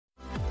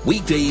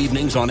Weekday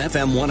evenings on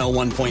FM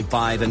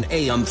 101.5 and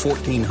AM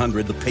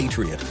 1400 The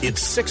Patriot.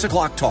 It's 6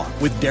 o'clock talk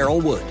with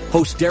Daryl Wood.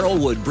 Host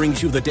Daryl Wood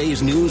brings you the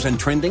day's news and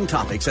trending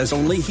topics as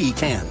only he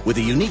can, with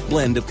a unique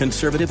blend of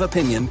conservative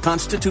opinion,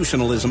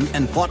 constitutionalism,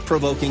 and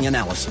thought-provoking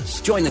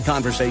analysis. Join the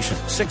conversation.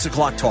 6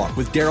 o'clock talk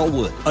with Daryl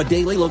Wood. A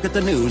daily look at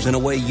the news in a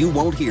way you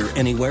won't hear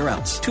anywhere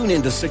else. Tune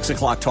in to 6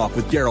 o'clock talk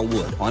with Daryl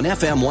Wood on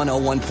FM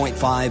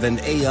 101.5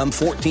 and AM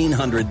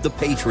 1400 The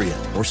Patriot,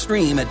 or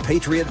stream at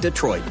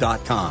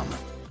patriotdetroit.com.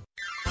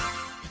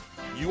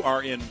 You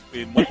are in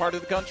what part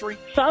of the country?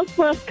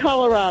 Southwest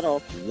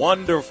Colorado.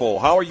 Wonderful.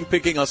 How are you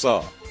picking us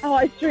up? Oh,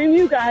 I stream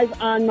you guys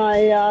on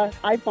my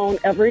iPhone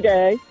every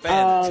day.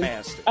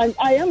 Fantastic.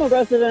 I am a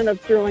resident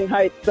of Sterling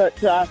Heights,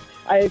 but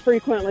I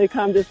frequently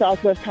come to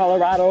Southwest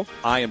Colorado.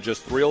 I am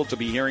just thrilled to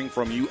be hearing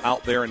from you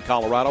out there in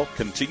Colorado.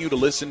 Continue to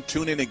listen,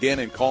 tune in again,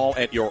 and call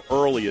at your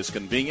earliest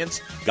convenience.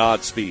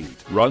 Godspeed.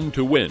 Run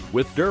to Win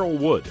with Daryl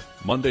Wood,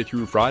 Monday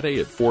through Friday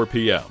at 4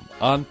 p.m.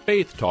 on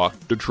Faith Talk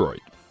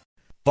Detroit.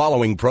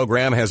 Following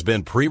program has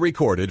been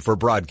pre-recorded for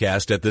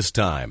broadcast at this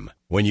time.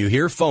 When you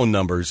hear phone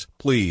numbers,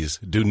 please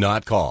do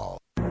not call.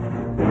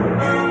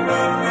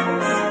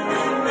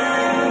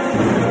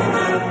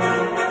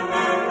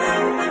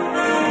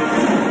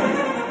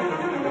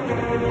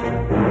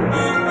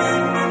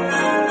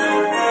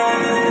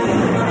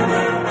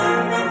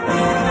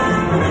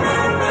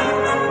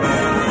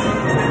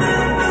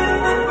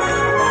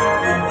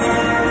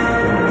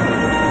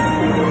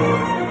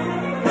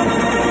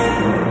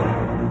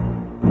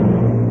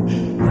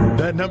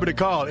 Number to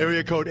call,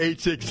 area code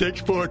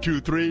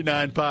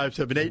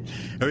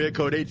 866-423-9578. Area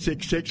code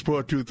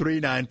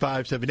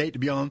 866-423-9578 to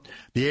be on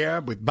the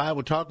air with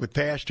Bible Talk with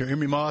Pastor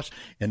Emery Moss.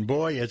 And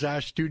boy, as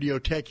our studio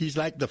tech, he's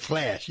like the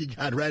Flash. He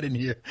got right in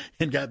here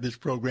and got this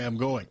program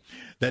going.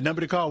 That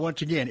number to call,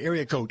 once again,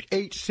 area code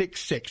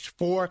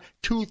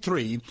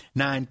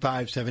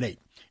 866-423-9578.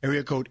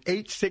 Area code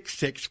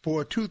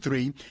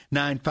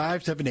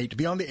 866-423-9578 to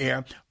be on the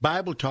air.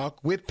 Bible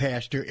Talk with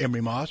Pastor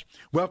Emery Moss.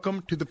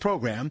 Welcome to the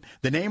program.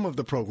 The name of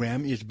the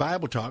program is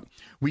Bible Talk.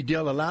 We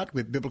deal a lot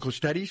with biblical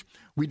studies.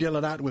 We deal a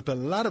lot with a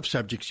lot of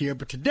subjects here.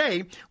 But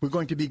today, we're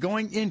going to be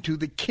going into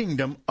the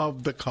kingdom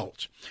of the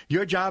cults.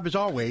 Your job, as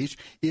always,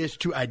 is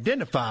to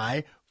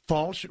identify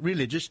false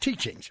religious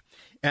teachings.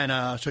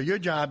 And so your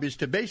job is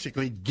to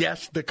basically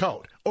guess the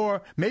cult.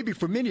 Or maybe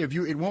for many of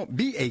you, it won't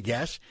be a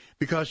guess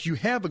because you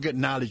have a good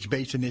knowledge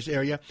base in this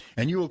area,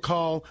 and you will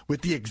call with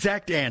the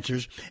exact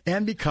answers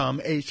and become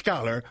a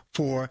scholar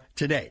for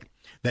today.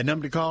 That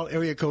number to call,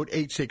 area code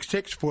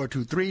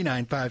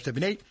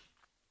 866-423-9578.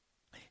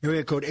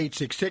 Area code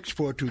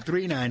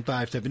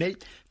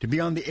 866-423-9578 to be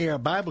on the air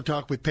Bible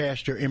Talk with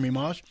Pastor Emery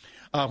Moss.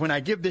 When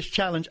I give this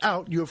challenge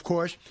out, you, of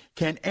course,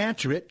 can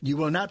answer it. You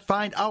will not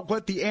find out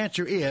what the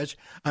answer is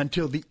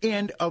until the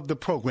end of the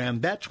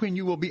program. That's when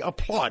you will be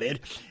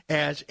applauded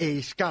as a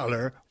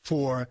scholar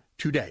for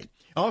today.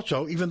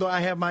 Also, even though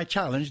I have my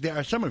challenge, there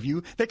are some of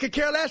you that could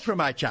care less for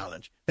my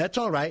challenge. That's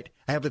all right.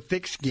 I have a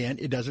thick skin.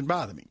 It doesn't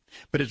bother me.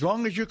 But as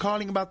long as you're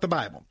calling about the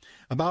Bible,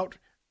 about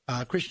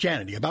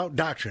Christianity, about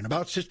doctrine,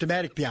 about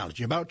systematic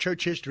theology, about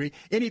church history,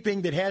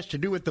 anything that has to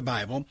do with the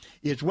Bible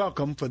is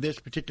welcome for this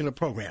particular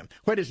program.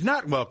 What is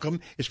not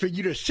welcome is for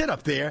you to sit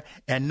up there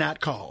and not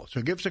call.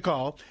 So give us a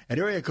call at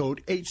area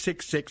code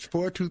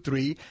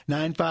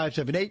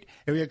 866-423-9578,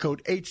 area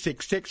code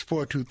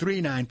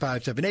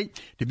 866-423-9578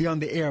 to be on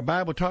the air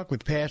Bible Talk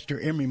with Pastor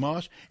Emery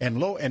Moss. And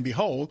lo and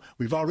behold,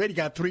 we've already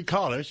got 3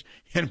 callers,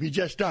 and we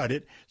just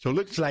started. So it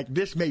looks like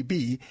this may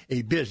be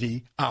a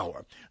busy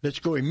hour. Let's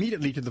go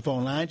immediately to the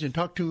phone lines and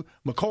talk to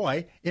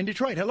McCoy in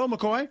Detroit. Hello,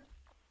 McCoy.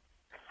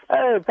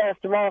 Hey,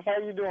 Pastor Moss, how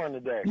you doing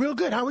today? Real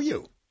good. How are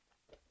you?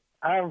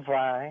 I'm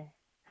fine.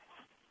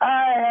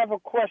 I have a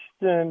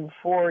question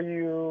for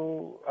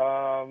you.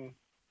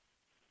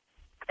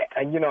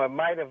 It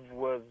might have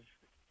was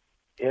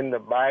in the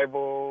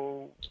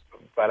Bible,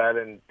 but I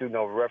didn't do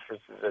no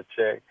references or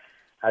check.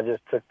 I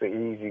just took the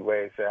easy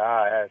way and said,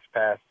 ask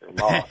Pastor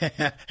Moss.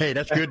 Hey,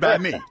 that's good by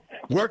me.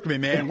 Work me,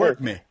 man.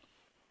 Work me.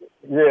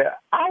 Yeah,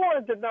 I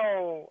wanted to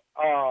know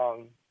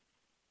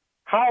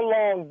how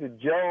long did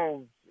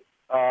Job's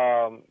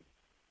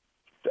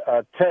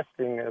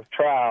testing of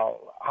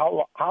trial?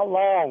 How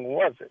long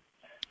was it?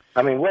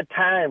 I mean, what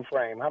time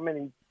frame? How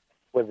many?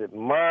 Was it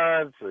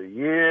months, a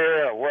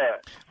year, or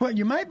what? Well,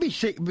 you might be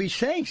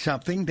saying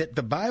something that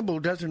the Bible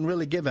doesn't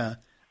really give an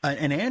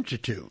answer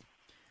to.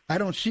 I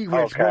don't see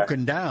where it's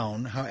broken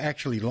down how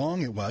actually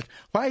long it was.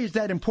 Why is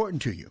that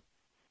important to you?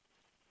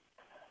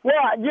 Well,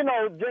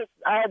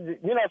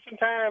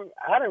 sometimes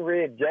I done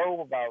read Job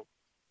about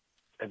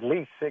at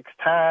least 6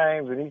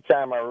 times, and each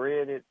time I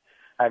read it,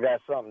 I got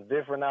something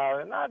different out of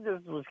it. And I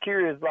just was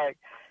curious, how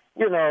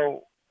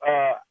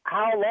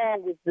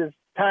long was this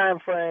time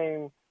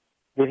frame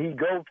did he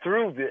go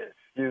through this?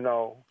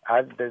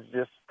 There's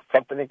just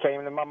something that came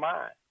into my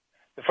mind.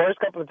 The first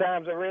couple of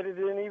times I read it,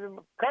 it didn't even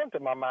come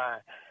to my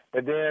mind.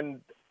 But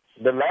then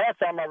the last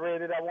time I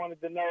read it, I wanted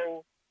to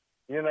know,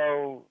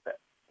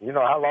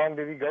 how long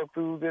did he go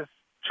through this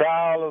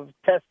trial of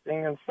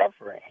testing and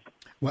suffering?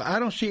 Well, I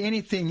don't see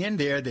anything in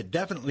there that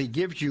definitely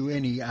gives you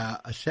any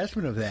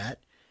assessment of that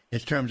in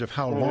terms of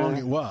how long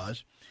it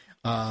was.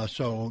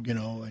 So,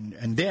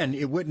 and then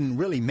it wouldn't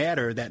really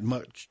matter that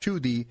much to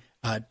the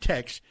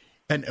text.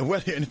 And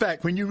whether, in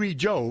fact, when you read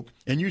Job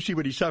and you see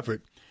what he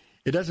suffered,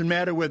 it doesn't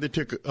matter whether it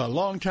took a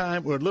long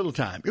time or a little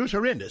time. It was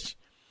horrendous.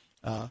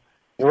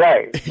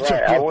 Right.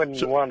 I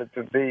wouldn't want it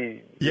to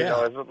be.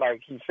 It's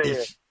like he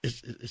said.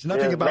 It's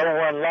nothing about no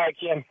one like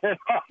him in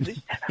all the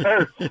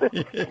earth.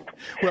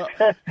 Well,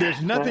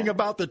 there's nothing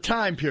about the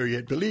time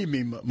period, believe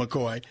me,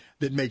 McCoy,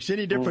 that makes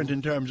any difference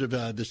in terms of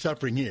the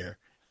suffering here.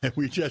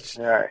 We just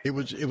it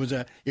was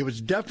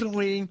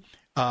definitely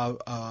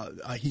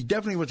he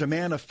definitely was a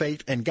man of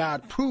faith, and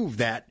God proved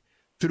that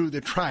through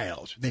the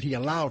trials that He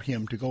allowed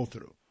him to go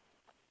through.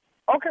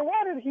 Okay,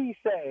 why did He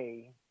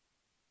say,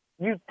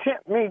 "You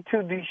tempt me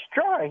to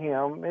destroy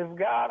him," if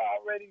God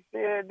already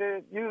said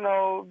that,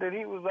 that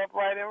he was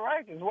upright and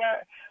righteous?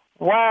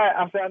 Why?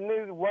 I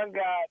knew one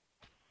God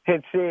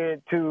had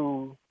said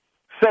to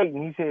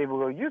Satan, he said,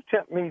 "Well, you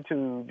tempt me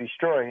to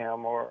destroy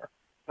him," or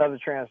another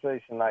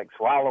translation like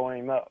swallow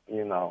him up,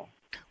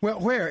 Well,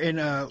 where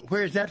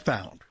is that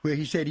found? Where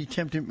he said you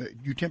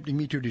tempted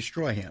me to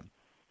destroy him?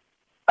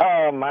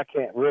 I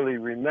can't really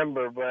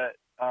remember, but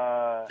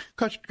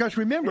because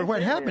remember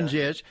what happens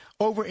is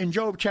over in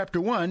Job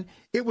chapter 1,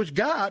 it was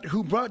God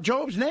who brought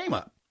Job's name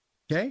up.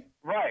 Okay,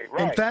 right.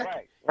 In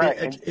fact,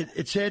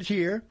 it says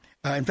here.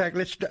 In fact,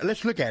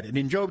 let's look at it.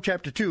 In Job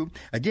chapter 2,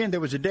 again, there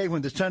was a day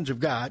when the sons of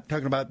God,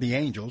 talking about the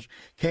angels,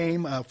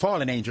 came,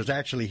 fallen angels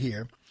actually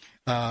here,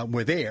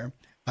 were there.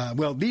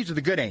 Well, these are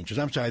the good angels.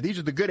 I'm sorry. These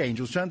are the good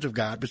angels, sons of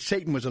God, but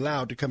Satan was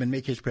allowed to come and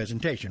make his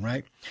presentation,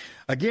 right?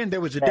 Again,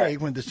 there was a day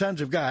when the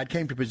sons of God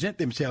came to present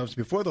themselves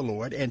before the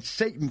Lord, and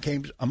Satan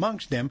came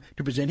amongst them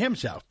to present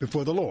himself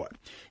before the Lord.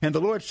 And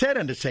the Lord said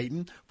unto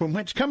Satan, "From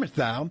whence comest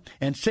thou?"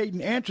 And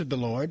Satan answered the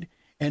Lord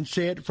and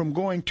said, "From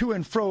going to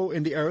and fro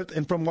in the earth,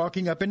 and from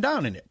walking up and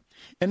down in it."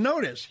 And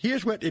notice,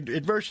 here's what,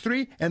 at verse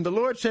 3, "And the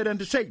Lord said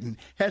unto Satan,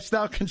 Hast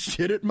thou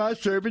considered my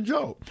servant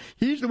Job?"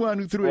 He's the one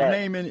who threw his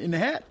name in the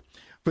hat.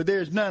 "For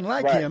there is none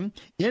like him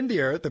in the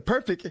earth, a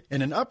perfect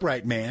and an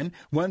upright man,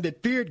 one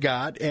that feared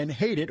God and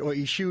hated or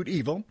eschewed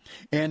evil.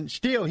 And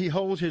still he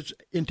holds his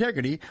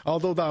integrity,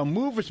 although thou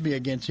movest me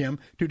against him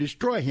to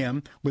destroy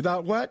him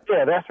without" what?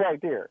 Yeah, that's right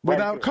there.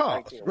 Without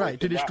cause. Right,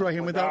 to destroy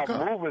him without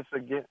cause. Move us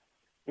against,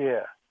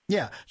 yeah.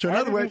 Yeah. So in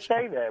other words,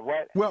 say that?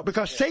 What? Well,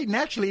 because Satan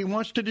actually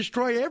wants to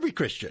destroy every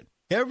Christian,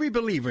 every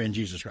believer in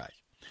Jesus Christ.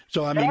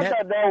 So I mean, I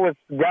thought that was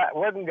God.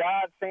 Wasn't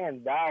God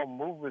saying, "Thou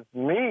movest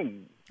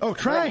me"? Oh,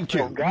 trying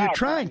to. You're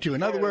trying to.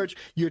 In other words,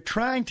 you're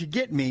trying to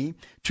get me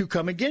to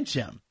come against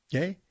him.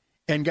 Okay.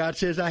 And God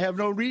says, "I have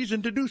no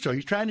reason to do so."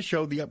 He's trying to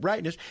show the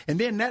uprightness, and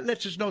then that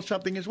lets us know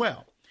something as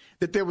well,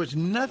 that there was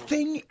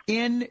nothing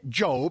in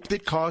Job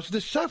that caused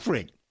the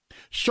suffering.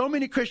 So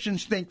many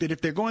Christians think that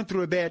if they're going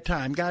through a bad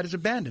time, God has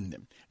abandoned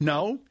them.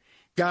 No,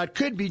 God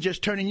could be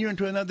just turning you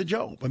into another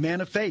Job, a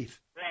man of faith.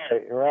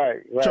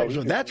 Right. So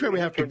that's where we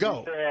have to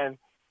go.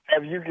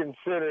 Have you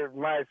considered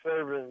my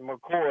servant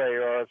McCoy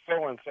or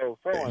so-and-so?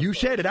 You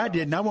said it, I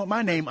didn't. I want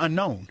my name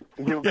unknown.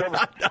 You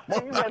want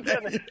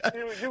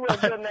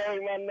your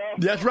name unknown?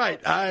 That's right.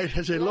 I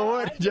say,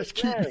 "Lord, just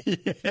keep me."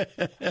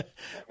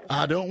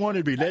 I don't want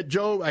to be. I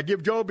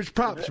give Job his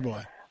props,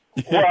 boy.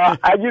 Well,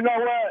 you know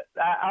what?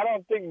 I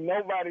don't think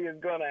nobody is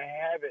going to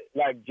have it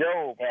like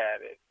Job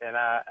had it. And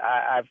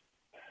I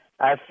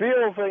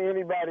feel for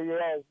anybody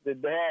else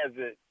that has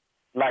it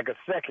like a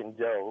second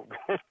Job,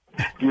 but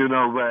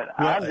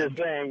I'm just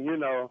saying,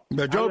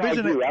 But Job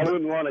isn't it? I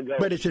wouldn't want to go.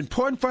 But it's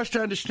important for us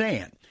to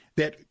understand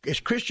that as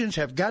Christians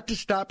have got to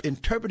stop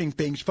interpreting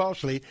things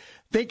falsely,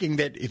 thinking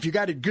that if you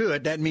got it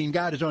good, that means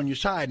God is on your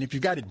side, and if you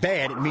got it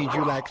bad, it means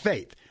you lack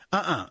faith.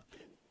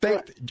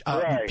 Faith,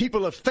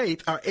 people of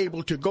faith are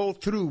able to go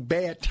through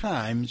bad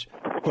times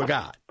for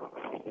God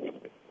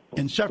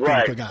and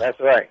suffering for God. That's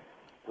right.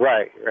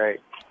 Right.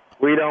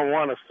 We don't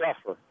want to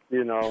suffer.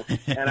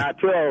 And I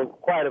tell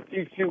quite a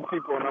few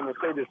people, and I'm going to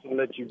say this and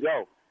let you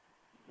go.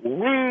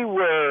 We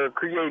were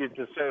created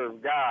to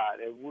serve God,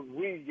 and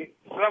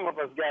some of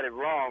us got it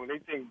wrong. They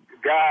think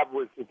God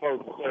was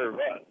supposed to serve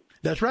us.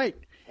 That's right.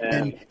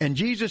 And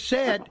Jesus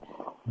said,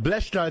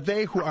 "Blessed are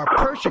they who are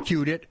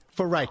persecuted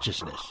for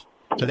righteousness."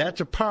 So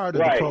that's a part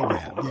of the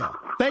program. Yeah.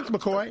 Thanks,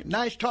 McCoy.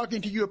 Nice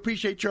talking to you.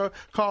 Appreciate your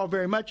call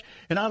very much.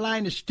 And our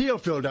line is still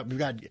filled up. We've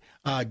got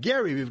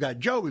Gary, we've got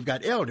Joe, we've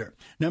got Elder.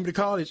 Number to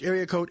call is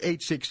area code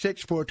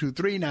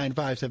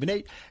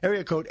 866-423-9578.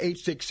 Area code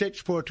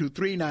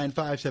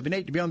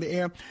 866-423-9578 to be on the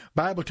air.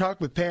 Bible Talk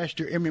with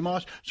Pastor Emery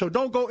Moss. So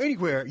don't go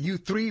anywhere, you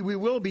three. We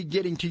will be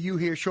getting to you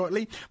here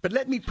shortly. But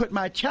let me put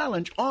my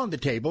challenge on the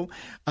table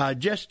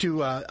just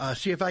to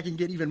see if I can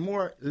get even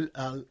more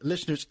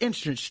listeners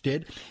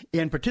interested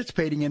in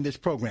participating in this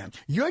program.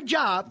 Your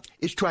job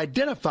is to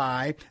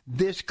identify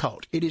this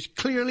cult. It is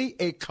clearly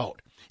a cult.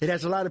 It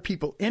has a lot of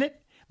people in it,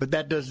 but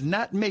that does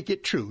not make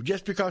it true.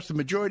 Just because the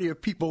majority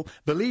of people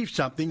believe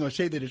something or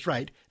say that it's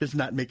right does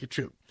not make it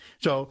true.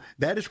 So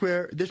that is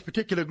where this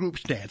particular group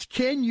stands.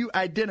 Can you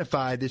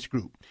identify this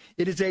group?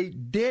 It is a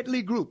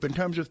deadly group in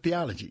terms of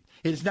theology.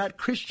 It is not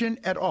Christian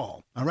at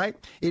all right?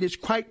 It is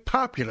quite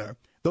popular.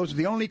 Those are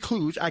the only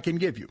clues I can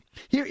give you.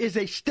 Here is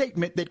a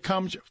statement that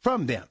comes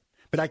from them,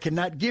 but I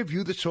cannot give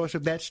you the source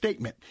of that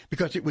statement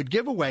because it would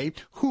give away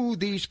who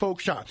these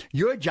folks are.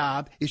 Your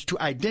job is to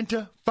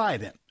identify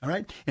them, all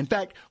right? In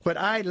fact, what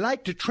I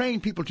like to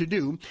train people to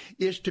do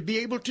is to be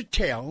able to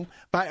tell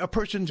by a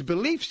person's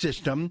belief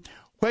system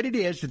what it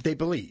is that they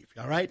believe,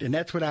 all right? And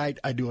that's what I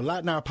do a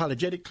lot in our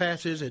apologetic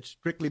classes at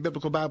Strictly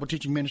Biblical Bible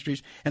Teaching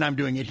Ministries, and I'm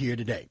doing it here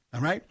today,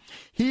 all right?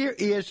 Here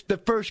is the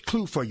first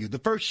clue for you, the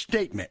first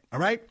statement, all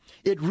right?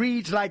 It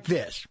reads like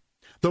this: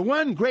 the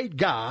one great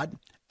God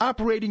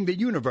operating the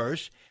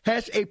universe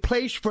has a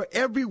place for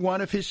every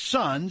one of his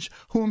sons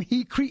whom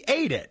he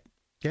created,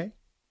 okay?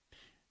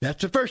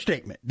 That's the first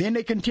statement. Then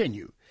they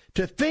continue.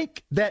 To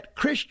think that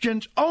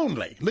Christians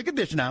only, look at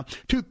this now,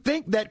 to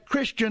think that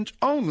Christians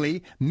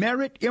only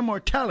merit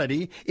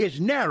immortality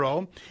is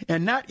narrow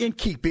and not in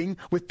keeping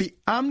with the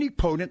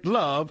omnipotent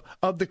love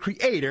of the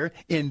Creator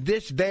in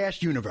this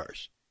vast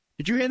universe.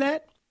 Did you hear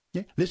that?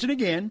 Yeah. Listen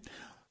again.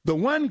 The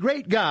one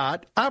great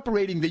God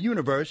operating the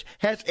universe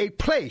has a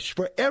place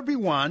for every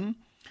one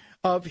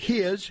of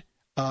his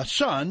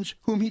sons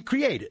whom he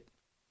created.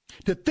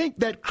 To think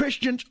that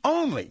Christians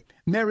only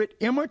merit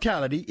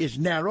immortality is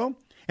narrow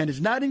and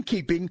is not in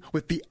keeping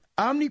with the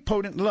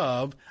omnipotent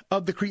love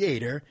of the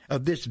Creator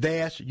of this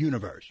vast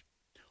universe.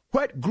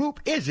 What group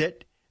is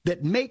it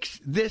that makes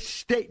this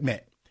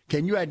statement?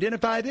 Can you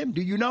identify them?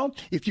 Do you know?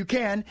 If you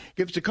can,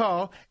 give us a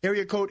call.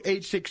 Area code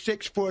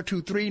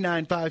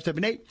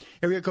 866-423-9578.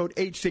 Area code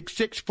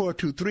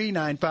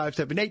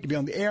 866-423-9578 to be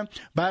on the air.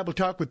 Bible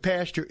Talk with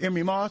Pastor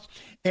Emery Moss.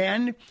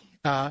 And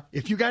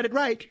if you got it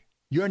right,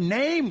 your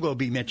name will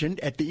be mentioned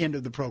at the end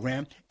of the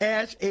program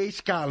as a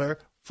scholar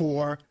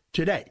for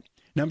today.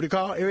 Number to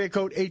call, area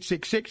code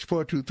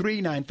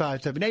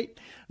 866-423-9578.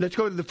 Let's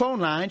go to the phone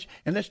lines,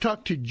 and let's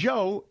talk to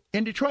Joe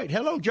in Detroit.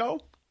 Hello, Joe.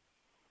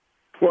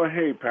 Well,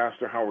 hey,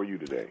 Pastor, how are you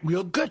today?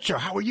 Real good, sir.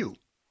 How are you?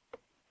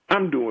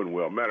 I'm doing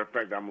well. Matter of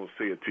fact, I'm going to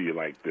say it to you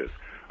like this.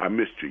 I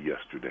missed you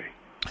yesterday.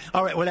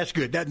 All right, well, that's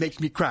good. That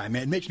makes me cry,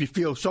 man. It makes me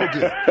feel so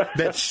good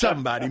that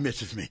somebody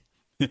misses me.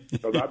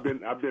 Because I've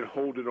been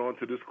holding on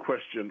to this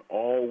question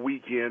all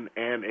weekend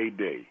and a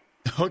day.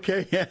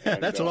 Okay,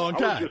 that's a long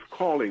time. I was just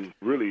calling,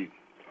 really,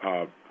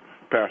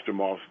 Pastor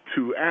Moss,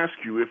 to ask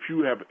you if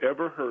you have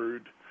ever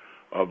heard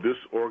of this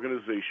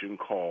organization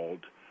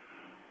called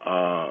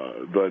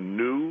the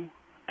New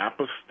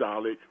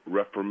Apostolic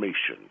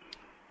Reformation,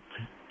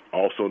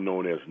 also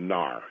known as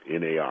NAR,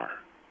 N-A-R.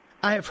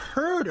 I have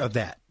heard of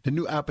that, the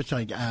New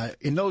Apostolic.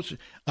 In those,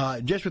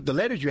 just with the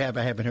letters you have,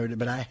 I haven't heard it,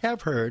 but I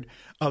have heard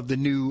of the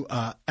New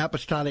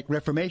Apostolic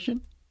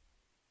Reformation.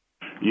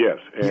 Yes,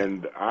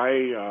 and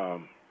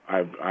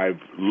I've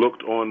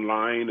looked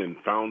online and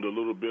found a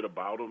little bit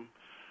about them,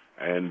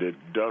 and it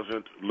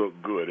doesn't look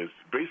good. It's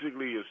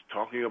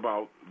talking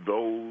about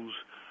those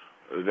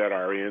that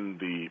are in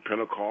the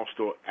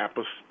Pentecostal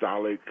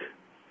apostolic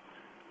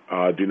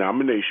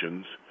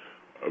denominations,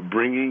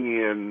 bringing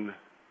in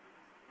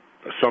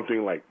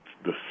something like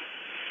the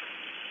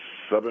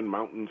Seven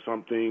Mountain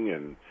something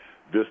and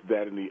this,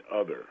 that, and the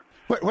other.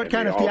 What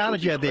kind of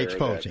theology are they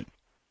exposing?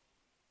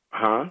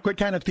 What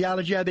kind of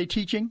theology are they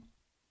teaching?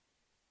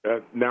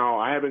 Now,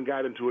 I haven't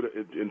got into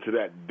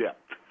that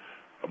depth,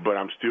 but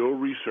I'm still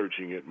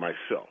researching it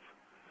myself.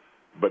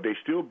 But they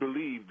still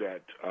believe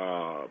that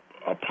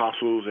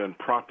apostles and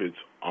prophets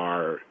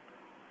are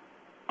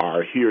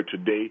here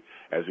today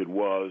as it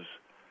was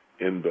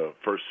in the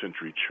first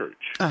century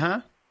church.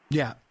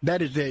 Yeah,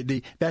 that is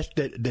that's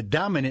the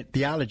dominant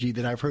theology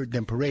that I've heard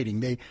them parading.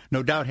 They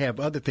no doubt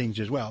have other things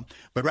as well,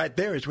 but right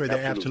there is where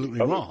they're absolutely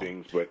wrong. Other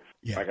things, but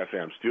like I say,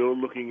 I'm still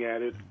looking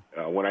at it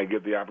when I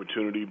get the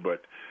opportunity,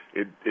 but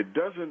it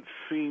doesn't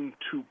seem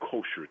too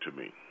kosher to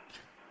me.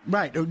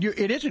 Right.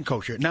 It isn't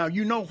kosher. Now,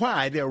 you know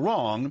why they're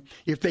wrong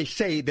if they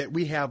say that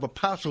we have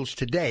apostles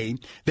today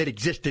that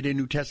existed in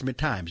New Testament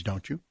times,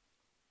 don't you?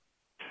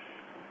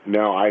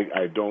 Now,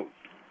 I don't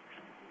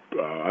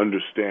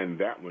understand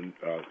that one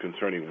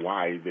concerning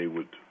why they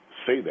would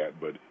say that,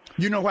 but...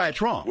 You know why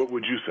it's wrong? What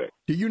would you say?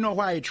 Do you know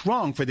why it's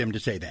wrong for them to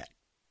say that?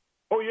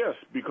 Oh, yes,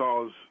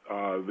 because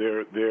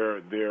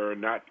they're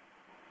not...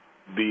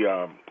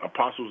 The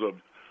apostles of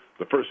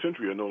the first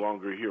century are no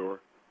longer here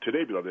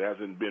today because it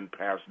hasn't been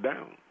passed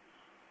down.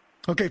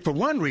 Okay, for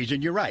one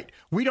reason, you're right.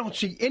 We don't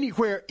see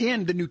anywhere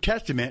in the New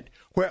Testament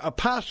where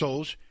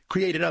apostles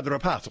created other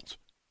apostles,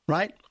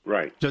 right?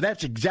 Right. So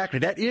that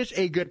is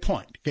a good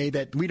point, okay,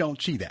 that we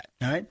don't see that,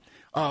 all right?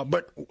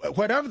 But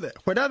what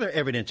other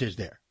evidence is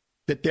there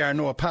that there are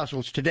no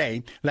apostles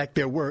today like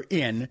there were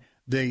in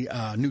the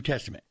New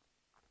Testament?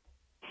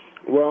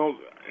 Well,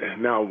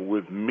 Now,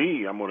 with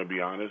me, I'm going to be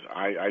honest.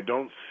 I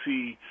don't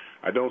see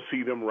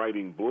them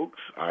writing books.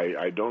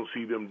 I don't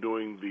see them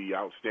doing the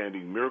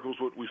outstanding miracles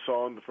what we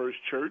saw in the first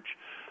church.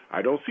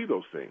 I don't see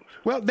those things.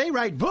 Well, they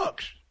write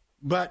books,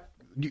 but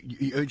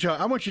so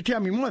I want you to tell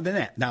me more than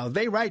that. Now,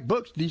 they write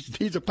books.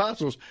 These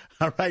apostles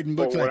are writing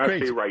books like crazy.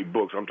 When I say write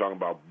books, I'm talking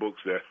about books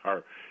that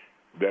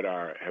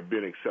have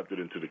been accepted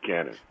into the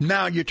canon.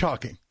 Now you're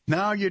talking.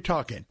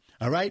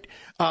 All right.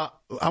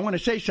 I want to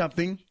say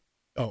something.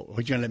 Oh,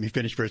 you're going to let me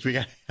finish first.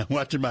 I'm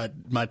watching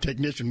my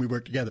technician. We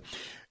work together.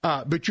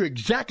 But you're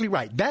exactly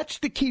right. That's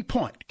the key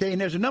point. Okay.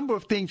 And there's a number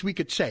of things we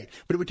could say,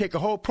 but it would take a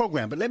whole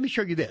program. But let me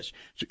show you this.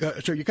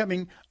 So you're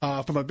coming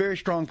from a very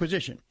strong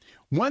position.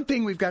 One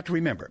thing we've got to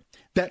remember,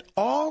 that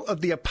all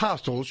of the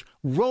apostles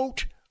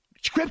wrote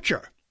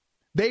Scripture.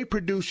 They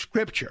produced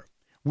Scripture.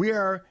 We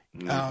are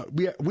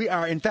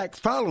in fact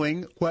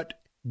following what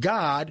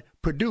God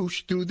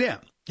produced through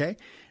them. Okay.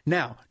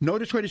 Now,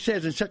 notice what it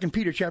says in 2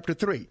 Peter chapter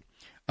 3.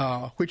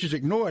 Which is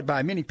ignored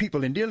by many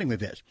people in dealing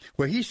with this,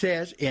 where he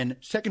says in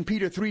 2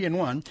 Peter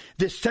 3:1,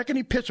 "This second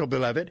epistle,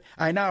 beloved,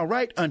 I now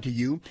write unto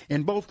you,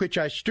 in both which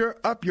I stir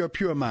up your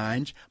pure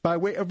minds by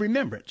way of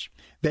remembrance,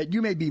 that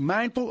you may be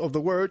mindful of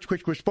the words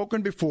which were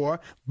spoken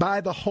before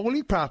by the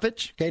holy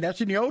prophets," okay,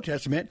 that's in the Old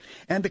Testament,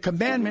 "and the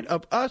commandment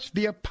of us,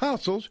 the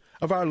apostles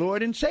of our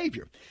Lord and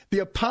Savior." The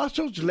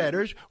apostles'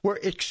 letters were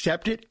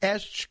accepted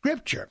as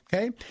Scripture,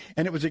 okay?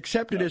 And it was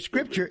accepted as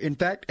Scripture, in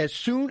fact, as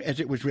soon as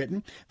it was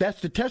written.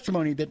 That's the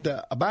testimony that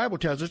the Bible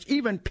tells us.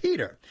 Even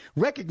Peter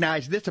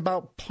recognized this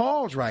about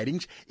Paul's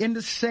writings in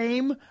the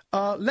same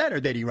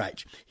letter that he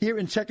writes. Here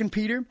in 2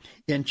 Peter,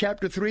 in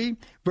chapter 3,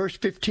 verse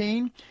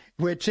 15,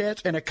 where it says,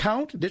 "An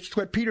account," this is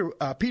what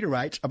Peter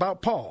writes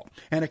about Paul,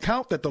 "an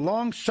account that the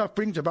long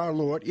sufferings of our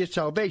Lord is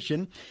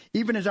salvation,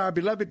 even as our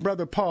beloved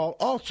brother Paul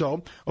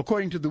also,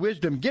 according to the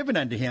wisdom given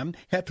unto him,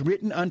 hath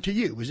written unto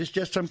you." Was this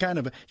just some kind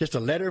of just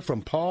a letter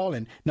from Paul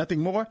and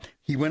nothing more?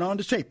 He went on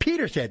to say,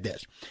 Peter said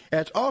this,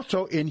 "As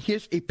also in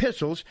his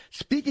epistles,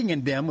 speaking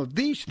in them of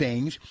these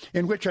things,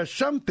 in which are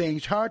some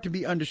things hard to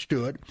be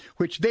understood,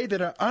 which they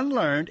that are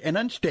unlearned and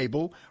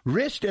unstable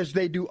wrist as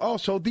they do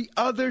also the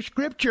other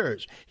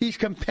Scriptures." He's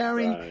comparing.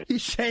 Right.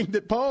 He's saying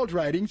that Paul's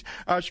writings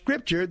are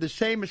Scripture, the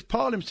same as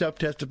Paul himself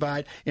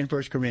testified in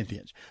 1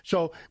 Corinthians.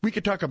 So we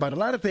could talk about a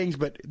lot of things,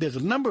 but there's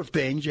a number of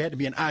things. You had to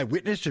be an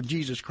eyewitness of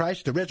Jesus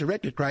Christ, the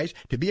resurrected Christ,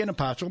 to be an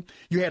apostle.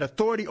 You had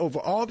authority over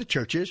all the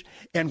churches,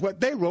 and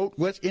what they wrote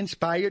was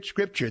inspired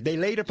Scripture. They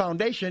laid a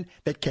foundation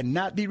that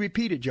cannot be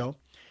repeated, Joe.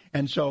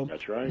 And so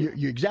that's right.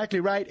 You're exactly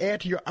right. Add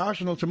to your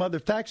arsenal some other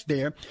facts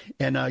there,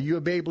 and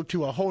you'll be able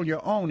to hold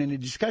your own in a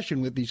discussion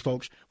with these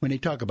folks when they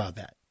talk about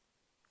that.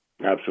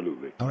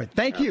 Absolutely. All right.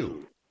 Thank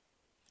you.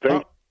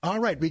 All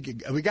right. We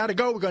got to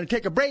go. We're going to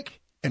take a break,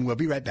 and we'll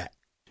be right back.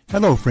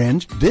 Hello,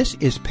 friends. This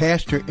is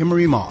Pastor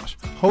Emery Moss,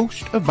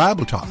 host of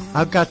Bible Talk.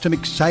 I've got some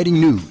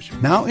exciting news.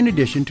 Now, in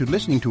addition to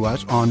listening to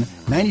us on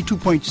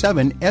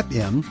 92.7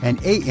 FM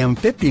and AM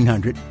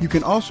 1500, you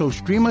can also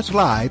stream us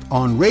live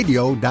on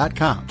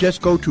radio.com.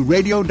 Just go to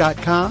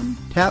radio.com,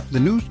 tap the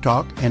News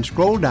Talk, and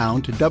scroll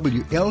down to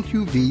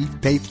WLQV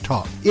Faith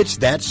Talk. It's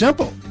that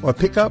simple. Or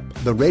pick up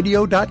the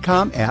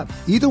radio.com app.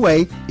 Either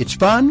way, it's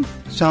fun,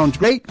 sounds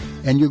great,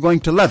 and you're going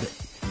to love it.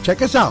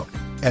 Check us out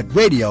at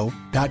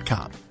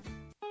radio.com.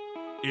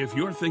 If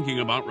you're thinking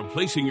about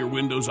replacing your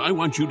windows, I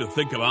want you to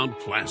think about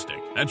plastic.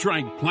 That's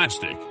right,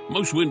 plastic.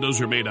 Most windows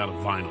are made out of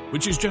vinyl,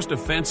 which is just a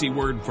fancy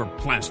word for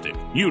plastic.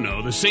 You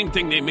know, the same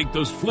thing they make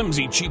those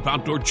flimsy, cheap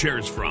outdoor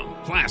chairs from.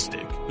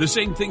 Plastic. The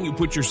same thing you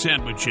put your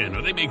sandwich in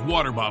or they make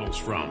water bottles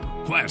from.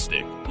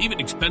 Plastic. Even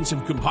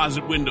expensive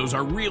composite windows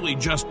are really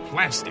just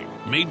plastic,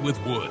 made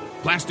with wood.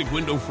 Plastic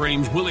window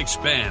frames will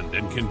expand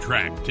and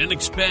contract and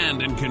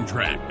expand and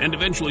contract and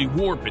eventually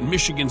warp in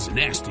Michigan's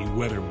nasty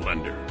weather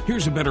blender.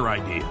 Here's a better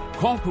idea.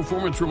 Call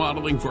Performance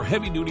Remodeling for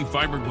heavy-duty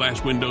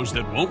fiberglass windows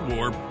that won't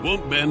warp,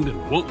 won't bend,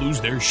 and won't lose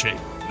their shape.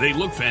 They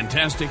look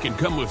fantastic and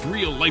come with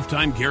real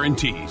lifetime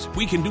guarantees.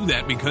 We can do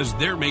that because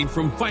they're made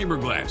from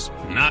fiberglass,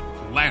 not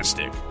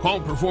plastic. Call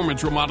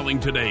Performance Remodeling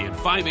today at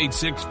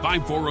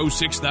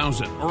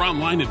 586-540-6000 or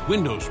online at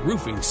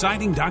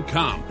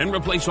windowsroofingsiding.com and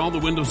replace all the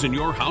windows in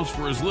your house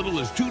for as little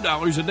as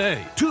 $2 a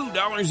day.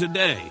 $2 a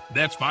day.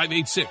 That's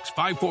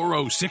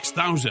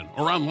 586-540-6000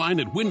 or online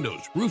at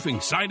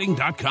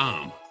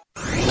windowsroofingsiding.com.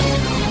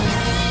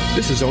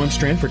 This is Owen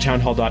Strand for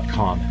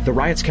townhall.com. The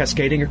riots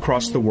cascading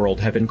across the world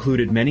have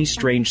included many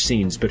strange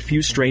scenes, but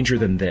few stranger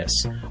than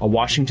this. A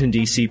Washington,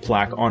 D.C.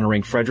 plaque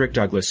honoring Frederick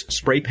Douglass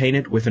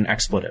spray-painted with an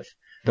expletive.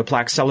 The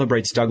plaque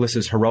celebrates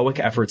Douglass's heroic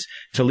efforts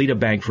to lead a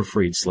bank for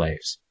freed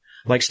slaves.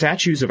 Like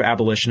statues of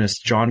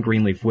abolitionists John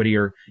Greenleaf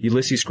Whittier,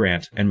 Ulysses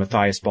Grant, and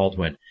Matthias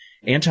Baldwin,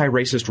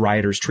 anti-racist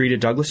rioters treated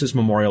Douglass's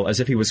memorial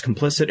as if he was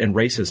complicit in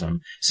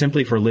racism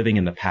simply for living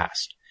in the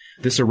past.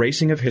 This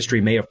erasing of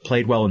history may have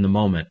played well in the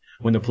moment,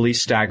 when the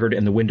police staggered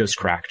and the windows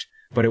cracked,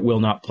 but it will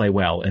not play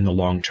well in the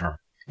long term.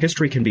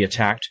 History can be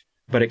attacked,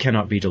 but it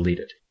cannot be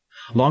deleted.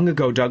 Long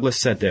ago, Douglas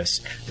said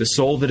this, "The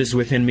soul that is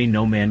within me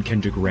no man can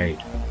degrade."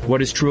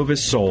 What is true of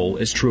his soul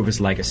is true of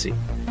his legacy.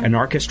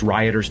 Anarchist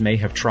rioters may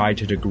have tried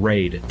to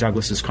degrade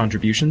Douglas's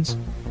contributions,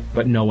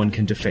 but no one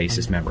can deface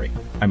his memory.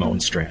 I'm Owen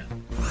Strand.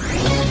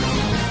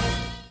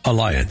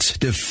 Alliance,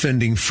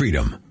 defending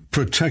freedom,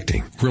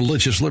 protecting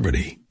religious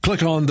liberty.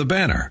 Click on the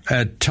banner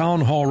at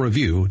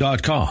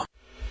townhallreview.com.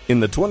 In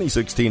the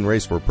 2016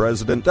 race for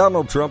president,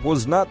 Donald Trump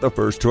was not the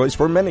first choice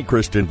for many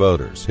Christian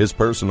voters. His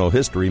personal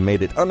history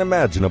made it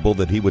unimaginable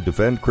that he would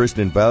defend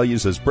Christian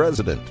values as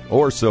president,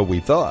 or so we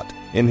thought.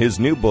 In his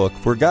new book,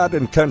 For God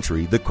and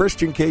Country, The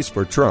Christian Case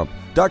for Trump,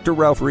 Dr.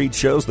 Ralph Reed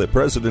shows that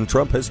President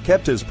Trump has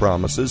kept his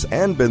promises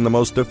and been the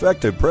most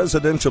effective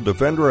presidential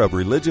defender of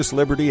religious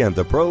liberty and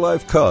the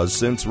pro-life cause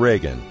since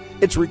Reagan.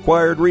 It's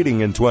required reading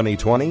in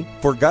 2020.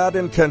 For God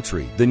and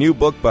Country, the new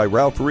book by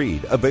Ralph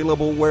Reed,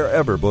 available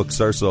wherever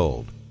books are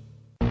sold.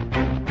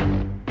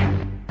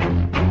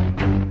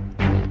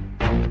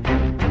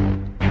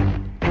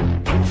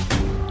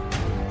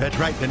 That's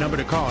right. The number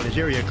to call is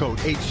area code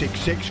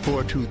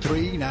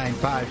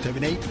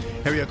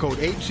 866-423-9578. Area code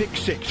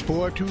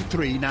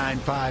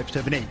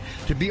 866-423-9578.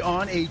 To be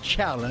on a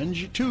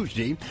Challenge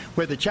Tuesday,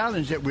 where the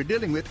challenge that we're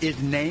dealing with is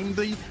name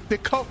the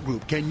cult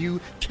group. Can you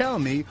tell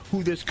me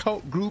who this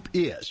cult group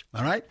is?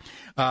 All right.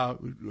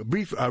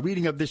 Brief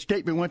reading of this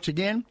statement once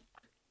again.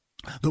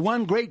 The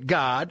one great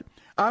God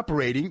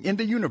operating in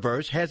the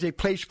universe has a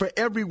place for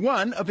every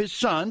one of his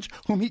sons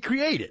whom he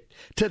created.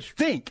 To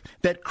think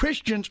that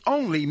Christians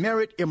only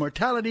merit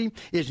immortality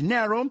is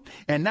narrow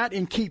and not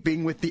in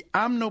keeping with the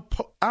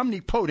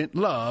omnipotent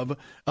love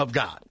of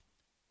God.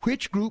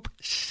 Which group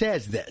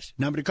says this?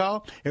 Number to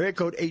call, area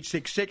code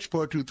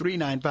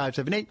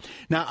 866-423-9578.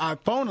 Now, our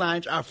phone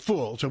lines are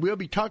full, so we'll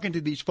be talking to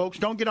these folks.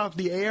 Don't get off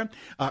the air.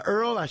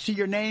 Earl, I see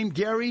your name.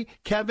 Gary,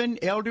 Kevin,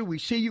 Elder, we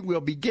see you.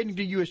 We'll be getting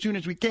to you as soon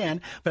as we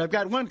can. But I've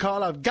got one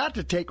call I've got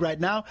to take right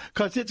now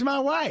because it's my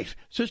wife,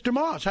 Sister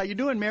Moss. How you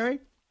doing, Mary?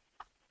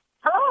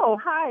 Hello,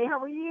 hi. How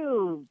are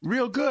you?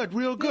 Real good,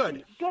 real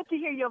good. Good to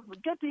hear your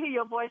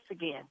voice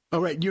again.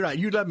 All right, you're right.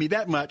 You love me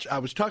that much. I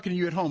was talking to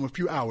you at home a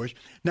few hours.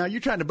 Now you're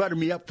trying to butter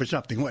me up for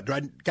something. What? Do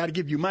I got to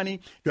give you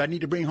money? Do I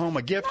need to bring home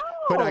a gift?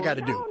 What do I got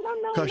to do? No.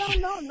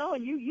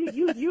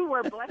 You were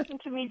a blessing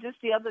to me just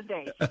the other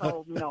day.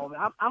 So no,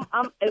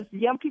 I'm as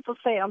young people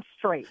say, I'm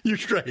straight. You're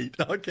straight.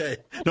 Okay.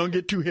 Don't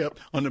get too hip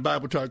on the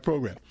Bible Talk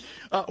program.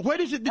 What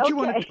is it that you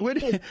want?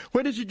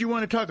 What is it you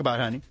want to talk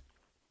about, honey?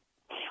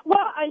 Well,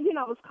 I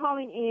was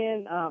calling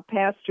in,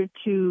 Pastor,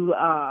 to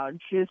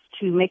just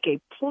to make a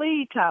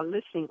plea to our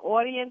listening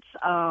audience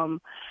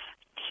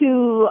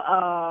to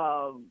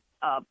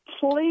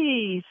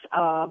please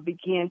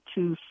begin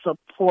to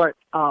support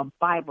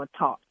Bible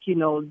Talk. You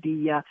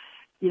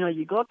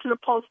go to the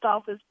post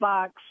office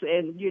box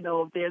and,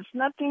 there's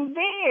nothing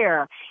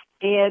there.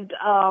 And,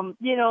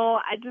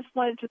 I just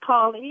wanted to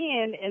call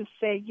in and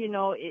say,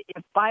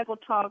 if Bible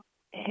Talk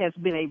has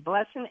been a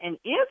blessing and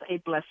is a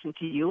blessing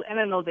to you, and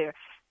I know there are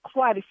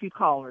quite a few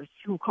callers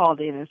who called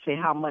in and say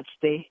how much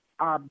they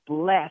are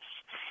blessed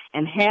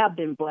and have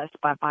been blessed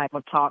by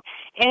Bible Talk.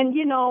 And,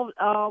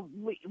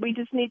 we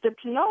just need them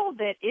to know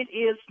that it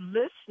is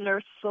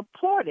listener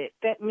supported.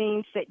 That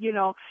means that,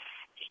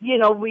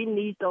 we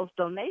need those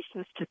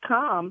donations to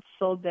come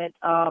so that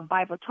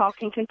Bible Talk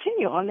can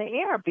continue on the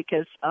air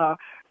because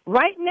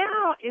right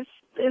now it's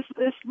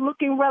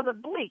looking rather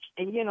bleak,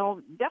 and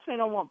definitely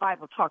don't want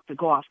Bible Talk to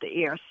go off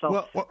the air.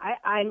 So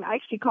I'm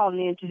actually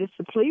calling in to just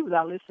to plead with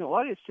our listening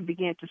audience to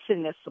begin to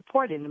send their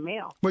support in the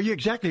mail. Well, you're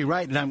exactly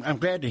right, and I'm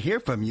glad to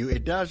hear from you.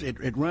 It does.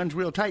 It runs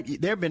real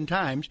tight. There have been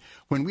times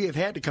when we have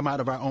had to come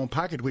out of our own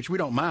pocket, which we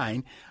don't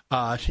mind,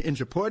 in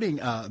supporting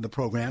the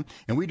program,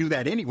 and we do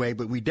that anyway.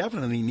 But we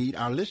definitely need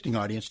our listening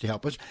audience to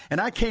help us. And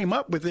I came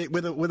up with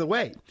a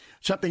way,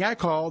 something I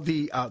call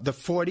the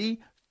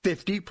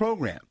 40-50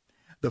 program.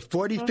 The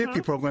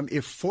 40-50 program,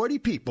 if 40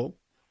 people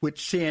would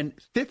send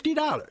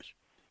 $50,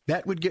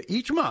 that would give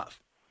each month,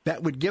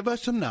 that would give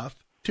us enough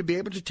to be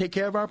able to take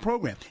care of our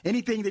program.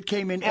 Anything that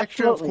came in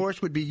extra, of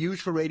course, would be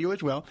used for radio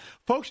as well.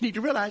 Folks need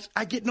to realize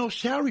I get no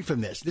salary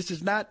from this. This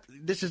is not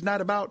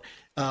about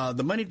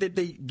the money that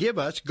they give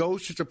us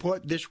goes to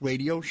support this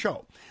radio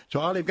show. So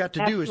all they've got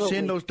to do is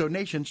send those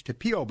donations to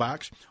P.O.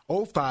 Box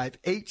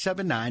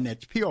 05879.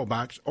 That's P.O.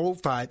 Box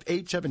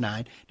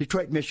 05879,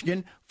 Detroit,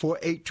 Michigan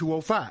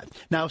 48205.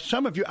 Now,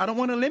 some of you, I don't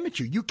want to limit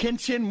you. You can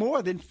send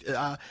more than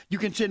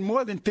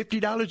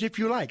 $50 if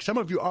you like. Some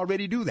of you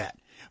already do that.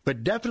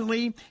 But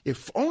definitely,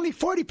 if only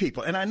 40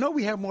 people, and I know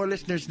we have more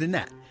listeners than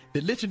that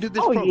listen to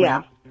this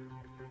program,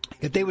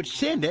 if they would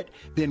send it,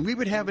 then we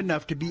would have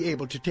enough to be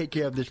able to take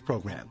care of this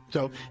program.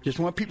 So just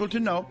want people to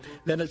know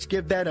that let's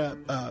give that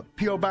a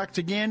P.O. Box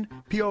again,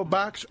 P.O.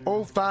 Box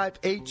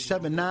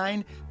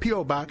 05879,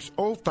 P.O. Box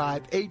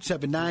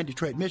 05879,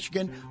 Detroit,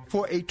 Michigan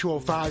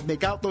 48205.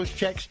 Make out those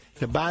checks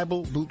to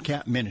Bible Boot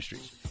Camp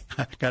Ministries.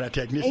 Got our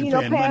technician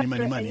saying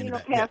Pastor, money in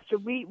that. Pastor,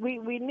 we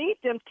need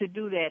them to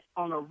do that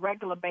on a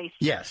regular basis.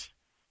 Yes.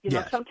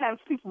 Sometimes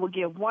people will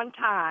give one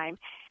time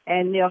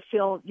and they'll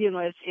feel,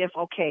 as if,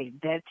 okay,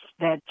 that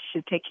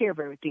should take care of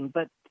everything.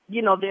 But,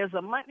 there's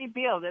a monthly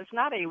bill. There's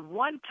not a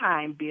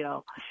one-time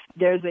bill.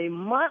 There's a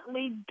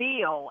monthly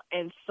bill.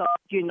 And so,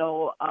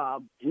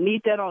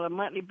 need that on a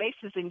monthly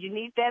basis, and you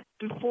need that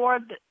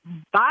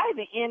by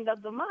the end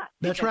of the month.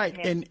 That's right.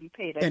 And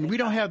we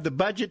don't have the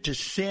budget to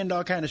send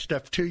all kind of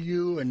stuff to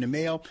you in the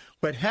mail.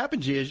 What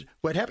happens,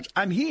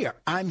 I'm here.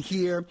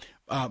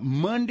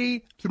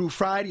 Monday through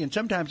Friday, and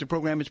sometimes the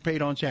program is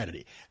paid on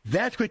Saturday.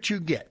 That's what you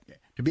get.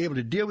 To be able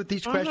to deal with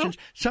these questions,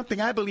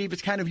 something I believe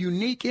is kind of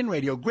unique in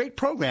radio. Great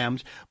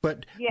programs,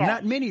 but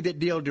not many that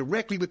deal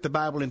directly with the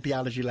Bible and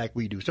theology like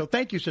we do. So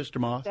thank you, Sister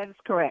Moss. That is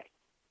correct.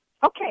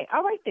 Okay,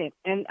 all right then.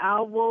 And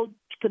I will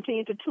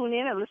continue to tune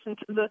in and listen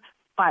to the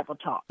Bible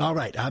Talk. All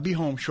right, I'll be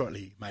home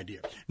shortly, my dear.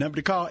 Number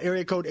to call,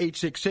 area code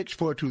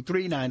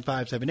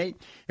 866-423-9578.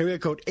 Area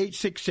code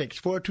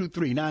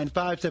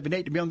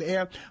 866-423-9578 to be on the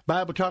air.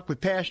 Bible Talk with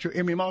Pastor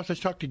Emery Moss.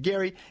 Let's talk to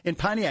Gary in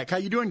Pontiac. How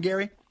you doing,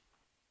 Gary?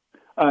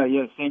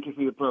 Yes, thank you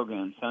for your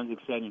program. Sounds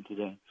exciting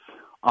today.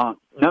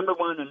 Number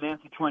one, in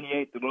Matthew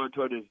 28, the Lord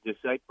told his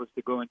disciples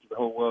to go into the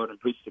whole world and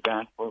preach the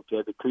gospel to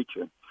every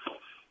creature.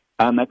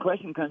 My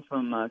question comes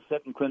from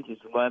 2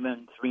 Corinthians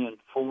 11, 3 and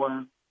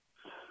 4.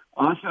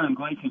 Also, in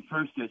Galatians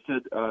 1, it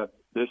said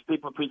there's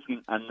people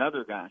preaching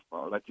another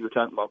gospel, like you were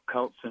talking about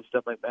cults and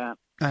stuff like that.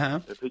 Uh-huh.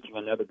 They're preaching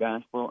another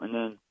gospel. And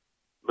then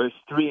verse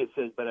 3, it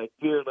says, but I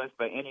fear lest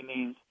by any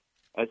means,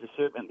 as the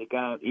serpent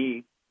beguiled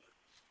Eve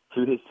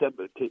through his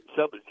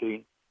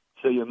subtlety,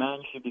 so your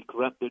mind should be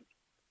corrupted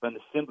from the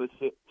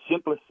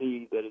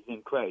simplicity that is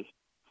in Christ.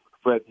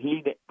 For if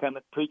he that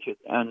cometh preacheth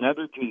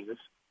another Jesus,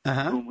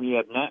 whom we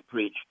have not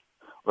preached,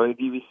 or if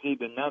you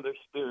received another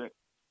spirit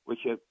which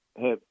have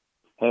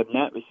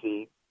not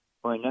received,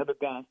 or another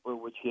gospel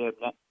which you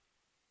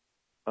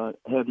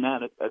have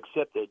not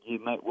accepted, you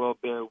might well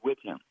bear with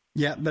him.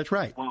 Yeah, that's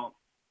right. Well,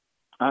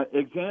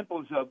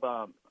 examples of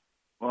a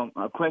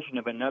question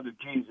of another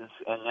Jesus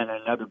and then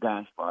another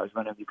gospel. I was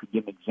wondering if you could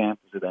give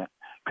examples of that,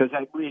 because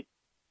I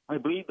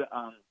believe the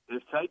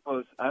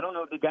disciples. I don't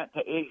know if they got to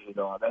Asia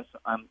though.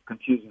 I'm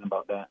confusing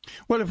about that.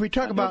 Well, if we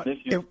talk about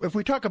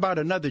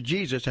another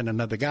Jesus and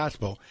another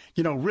gospel,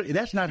 really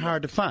that's not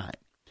hard to find,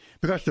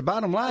 because the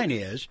bottom line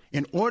is,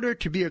 in order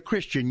to be a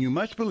Christian, you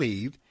must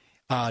believe.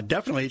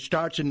 Definitely, it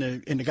starts in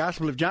the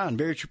Gospel of John,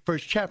 very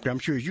first chapter. I'm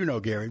sure as you know,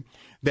 Gary,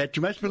 that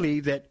you must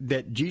believe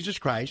that Jesus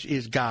Christ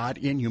is God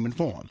in human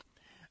form.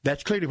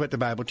 That's clearly what the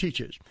Bible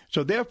teaches.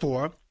 So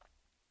therefore,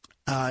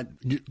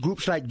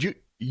 groups like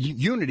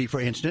Unity, for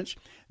instance,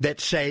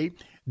 that say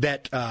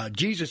that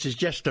Jesus is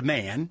just a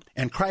man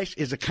and Christ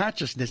is a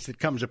consciousness that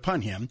comes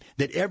upon him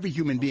that every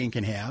human being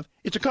can have,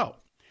 it's a cult.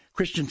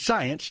 Christian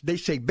Science, they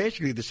say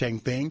basically the same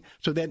thing,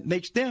 so that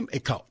makes them a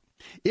cult.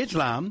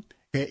 Islam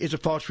is a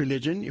false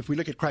religion if we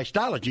look at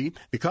Christology,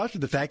 because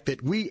of the fact that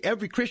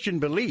every Christian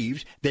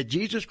believes that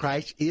Jesus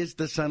Christ is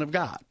the Son of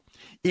God.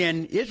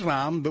 In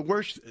Islam, the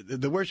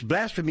worst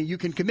blasphemy you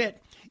can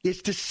commit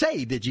is to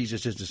say that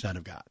Jesus is the Son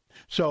of God.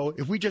 So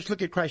if we just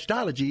look at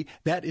Christology,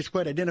 that is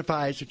what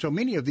identifies so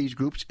many of these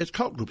groups as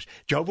cult groups.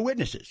 Jehovah's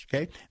Witnesses,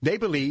 okay? They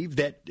believe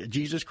that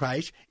Jesus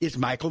Christ is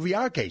Michael the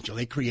Archangel,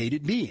 a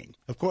created being.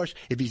 Of course,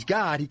 if he's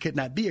God, he could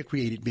not be a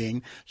created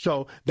being.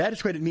 So that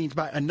is what it means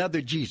by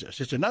another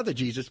Jesus. It's another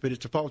Jesus, but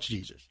it's a false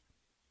Jesus.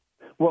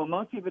 Well,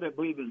 most people that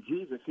believe in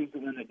Jesus, he's the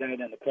one that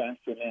died on the cross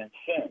for man's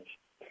sins.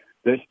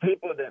 There's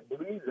people that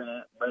believe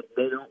that, but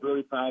they don't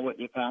really follow what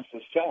the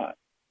apostles taught.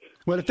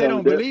 Well, if they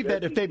don't believe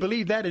that, if they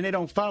believe that and they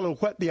don't follow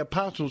what the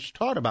apostles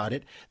taught about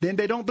it, then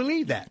they don't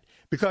believe that.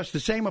 Because the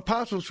same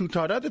apostles who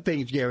taught other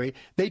things, Gary,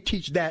 they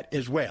teach that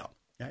as well.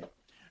 Right?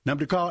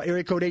 Number to call,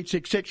 area code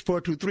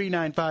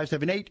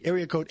 866-423-9578,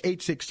 area code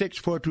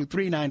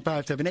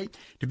 866-423-9578,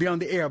 to be on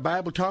the air.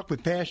 Bible Talk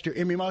with Pastor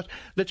Emery Moss.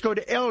 Let's go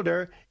to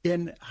Elder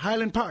in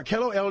Highland Park.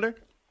 Hello, Elder.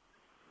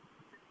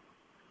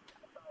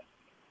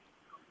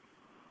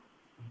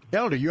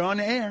 Elder, you're on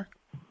the air.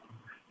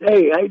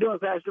 Hey, how you doing,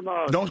 Pastor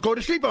Moss? Don't go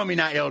to sleep on me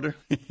now, Elder.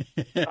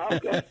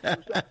 Okay.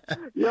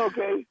 You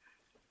okay?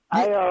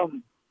 I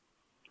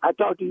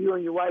talked to you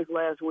and your wife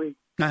last week.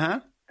 Uh-huh.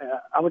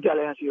 I'm going to try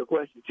to answer your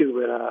question, too,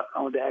 but I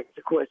want to ask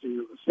a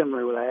question similar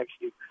to what I asked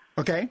you.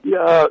 Okay.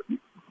 Have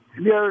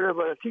you heard of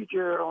a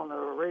teacher on the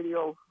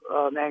radio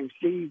named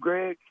Steve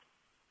Gregg?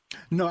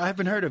 No, I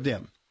haven't heard of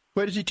them.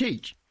 What does he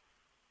teach?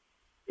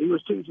 He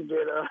was teaching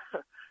that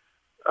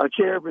a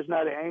cherub is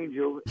not an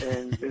angel,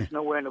 and there's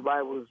nowhere in the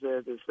Bible that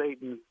says that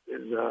Satan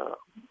is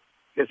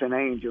an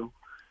angel.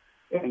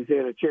 And he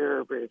said a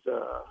cherub is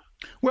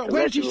well,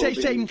 where does he say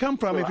Satan come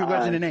from if he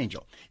wasn't an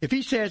angel? If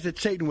he says that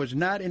Satan was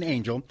not an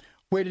angel,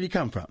 where did he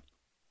come from?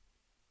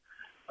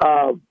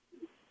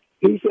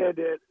 He said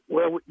that,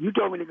 well, you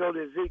told me to go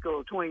to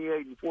Ezekiel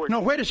 28 and 14. No,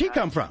 where does he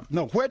come from?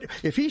 No,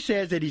 if he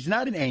says that he's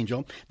not an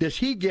angel, does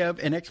he give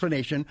an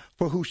explanation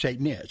for who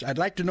Satan is? I'd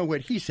like to know what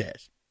he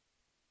says.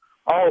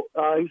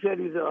 He said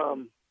he's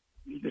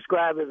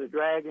described as a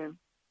dragon.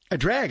 A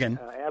dragon?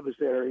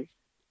 Adversary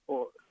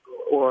or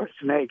a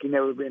snake. He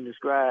never been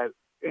described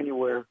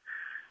anywhere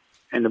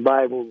in the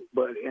Bible,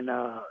 but in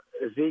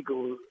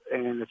Ezekiel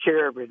and the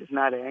cherub is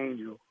not an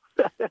angel.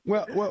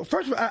 Well,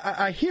 first of all,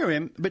 I hear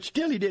him, but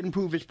still he didn't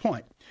prove his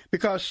point,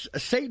 because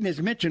Satan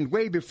is mentioned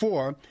way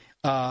before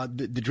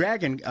the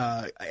dragon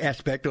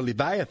aspect, or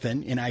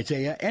Leviathan, in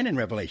Isaiah and in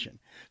Revelation.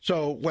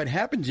 So what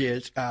happens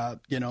is,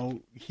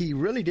 he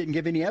really didn't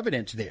give any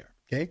evidence there.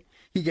 Okay,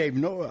 he gave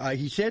no.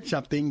 He said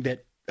something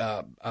that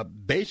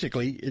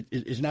basically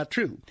is not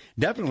true.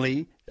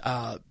 Definitely,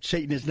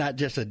 Satan is not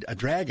just a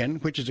dragon,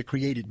 which is a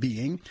created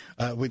being,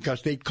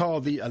 because they call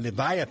the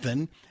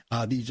Leviathan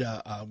these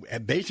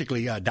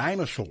basically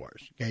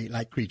dinosaurs, okay,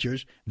 like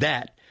creatures.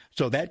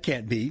 So that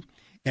can't be.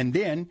 And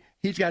then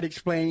he's got to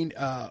explain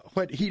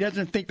what he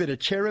doesn't think that a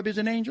cherub is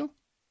an angel.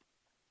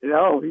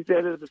 No, he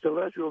said it's a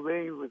celestial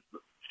being with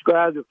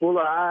described as full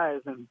of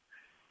eyes, and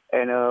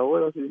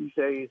what else did he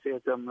say? He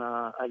said something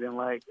I didn't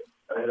like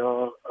at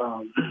all.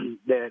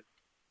 That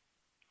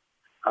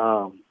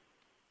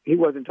he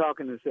wasn't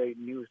talking to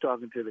Satan; he was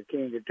talking to the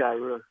king of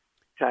Tyre.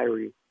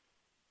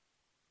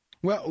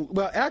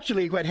 Well,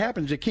 actually, what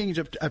happens? The kings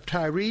of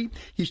Tyre,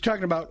 he's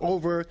talking about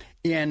over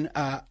in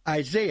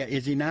Isaiah,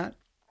 is he not?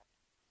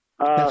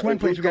 That's one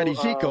place we've got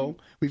Ezekiel.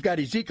 We've got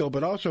Ezekiel,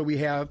 but also we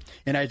have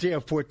in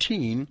Isaiah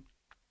 14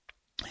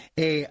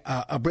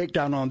 a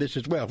breakdown on this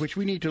as well, which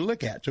we need to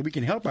look at so we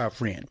can help our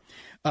friend.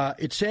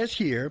 It says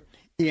here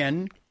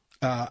in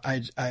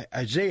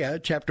Isaiah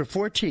chapter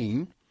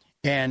 14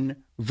 and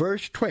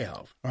verse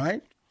 12, all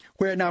right?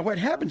 Where now what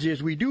happens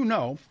is we do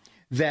know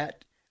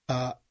that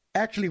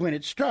actually when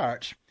it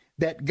starts,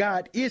 that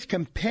God is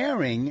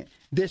comparing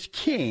this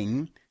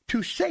king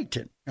to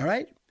Satan, all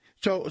right?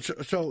 So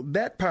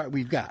that part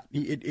we've got.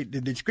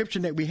 The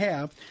description that we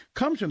have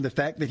comes from the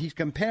fact that he's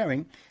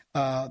comparing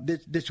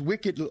this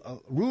wicked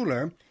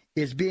ruler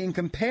is being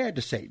compared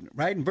to Satan,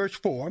 right? In verse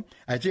 4,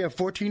 Isaiah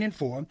 14 and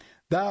 4,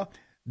 thou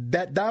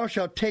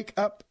shalt take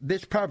up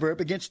this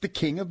proverb against the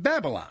king of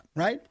Babylon,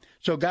 right?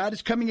 So God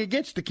is coming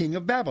against the king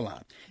of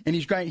Babylon, and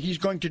he's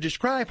going to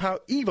describe how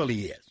evil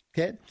he is,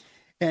 okay?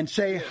 And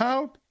say,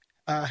 how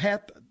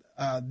hath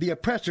the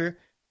oppressor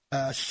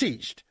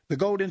ceased, the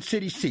golden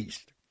city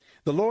ceased.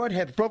 The Lord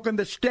hath broken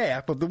the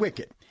staff of the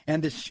wicked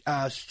and the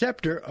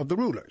scepter of the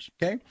rulers.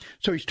 Okay?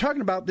 So he's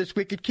talking about this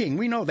wicked king.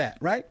 We know that,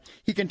 right?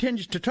 He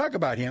continues to talk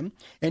about him,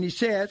 and he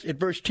says at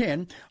verse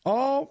 10,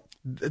 all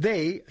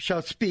they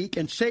shall speak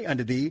and say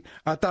unto thee,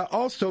 art thou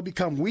also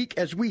become weak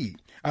as we?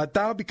 Art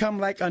thou become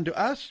like unto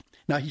us?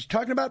 Now he's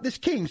talking about this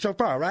king so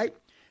far, right?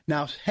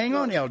 Now hang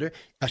on, elder.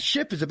 A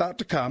ship is about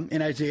to come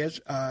in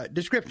Isaiah's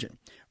description.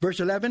 Verse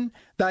 11,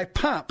 thy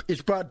pomp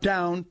is brought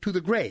down to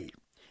the grave,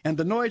 and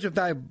the noise of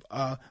thy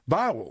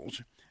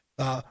bowels,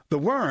 the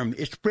worm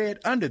is spread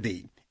under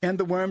thee, and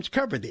the worms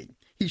cover thee.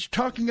 He's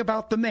talking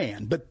about the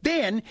man, but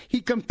then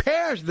he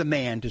compares the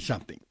man to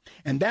something.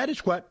 And that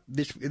is what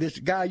this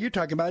guy you're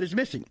talking about is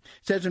missing. It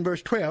says in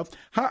verse 12,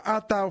 how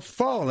art thou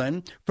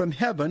fallen from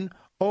heaven,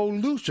 O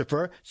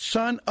Lucifer,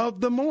 son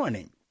of the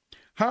morning?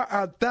 How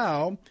art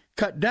thou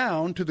cut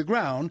down to the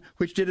ground,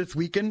 which didst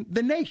weaken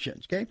the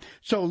nations? Okay,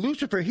 so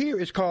Lucifer here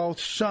is called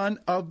son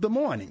of the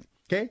morning.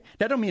 Okay,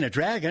 that don't mean a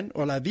dragon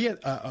or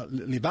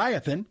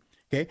Leviathan.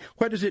 Okay,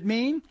 what does it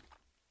mean?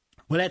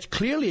 Well, that's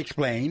clearly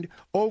explained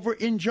over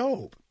in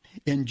Job.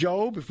 In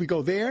Job, if we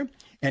go there,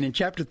 and in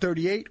chapter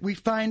 38, we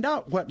find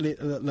out what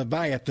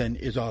Leviathan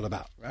is all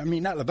about. I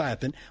mean, not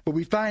Leviathan, but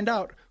we find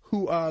out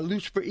who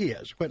Lucifer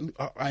is,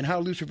 and how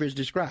Lucifer is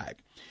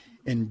described.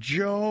 In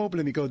Job,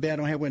 let me go there. I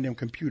don't have one of them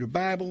computer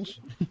Bibles.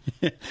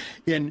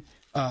 In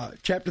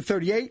chapter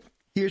 38,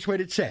 here's what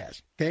it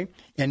says, okay?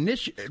 And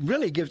this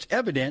really gives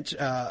evidence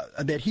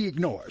that he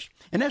ignores.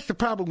 And that's the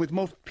problem with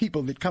most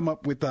people that come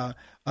up with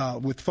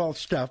false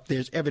stuff.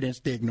 There's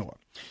evidence they ignore.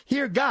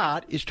 Here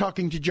God is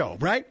talking to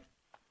Job, right?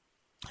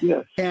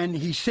 Yes. And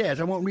he says,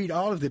 I won't read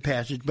all of the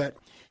passage, but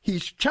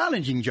he's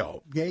challenging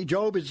Job, okay?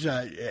 Job is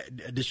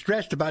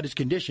distressed about his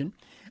condition.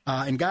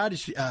 And God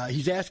is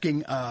he's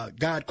asking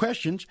God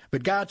questions,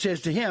 but God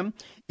says to him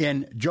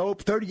in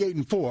Job 38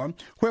 and 4,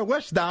 where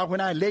wast thou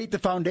when I laid the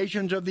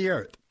foundations of the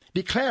earth?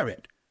 Declare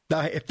it,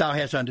 if thou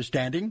hast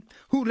understanding.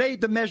 Who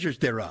laid the measures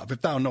thereof,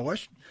 if thou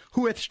knowest?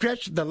 Who hath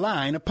stretched the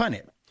line upon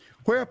it?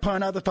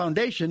 Whereupon are the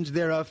foundations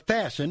thereof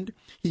fastened,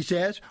 he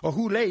says, or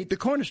who laid the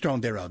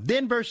cornerstone thereof?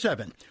 Then verse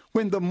 7,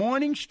 when the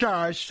morning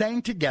stars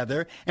sang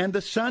together, and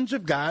the sons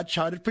of God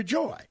shouted for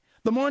joy.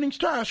 The morning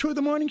stars, who are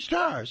the morning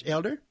stars,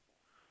 elder?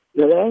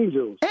 The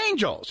angels.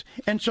 Angels.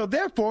 And so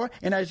therefore,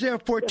 in Isaiah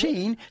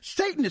 14,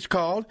 Satan is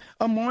called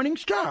a morning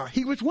star.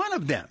 He was one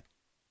of them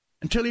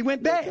until he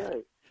went bad.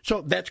 Right.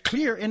 So that's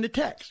clear in the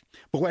text.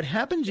 But what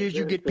happens is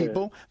you get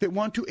people that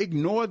want to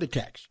ignore the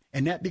text,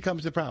 and that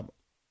becomes the problem.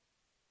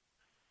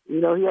 You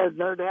know, he has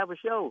nerve to have a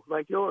show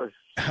like yours.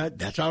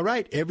 That's all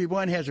right.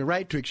 Everyone has a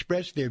right to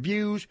express their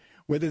views,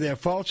 whether they're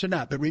false or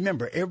not. But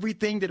remember,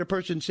 everything that a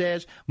person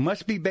says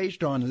must be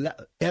based on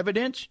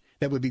evidence,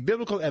 that would be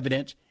biblical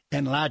evidence,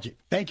 and logic.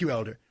 Thank you,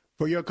 Elder,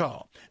 for your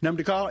call.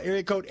 Number to call,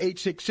 area code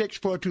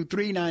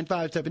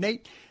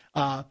 866-423-9578.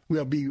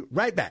 We'll be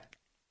right back.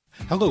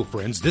 Hello,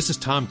 friends. This is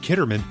Tom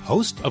Kitterman,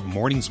 host of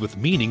Mornings with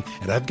Meaning,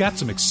 and I've got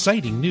some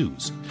exciting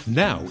news.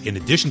 Now, in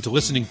addition to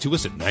listening to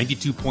us at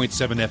 92.7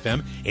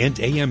 FM and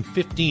AM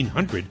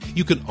 1500,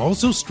 you can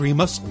also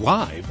stream us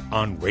live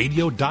on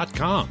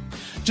radio.com.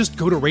 Just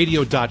go to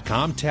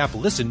radio.com, tap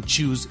Listen,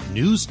 choose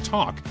News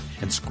Talk,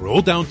 and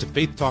scroll down to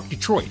Faith Talk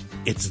Detroit.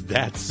 It's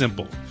that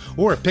simple.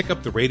 Or pick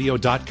up the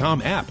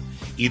radio.com app.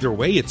 Either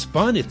way, it's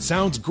fun, it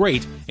sounds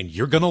great, and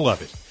you're going to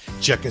love it.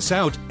 Check us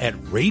out at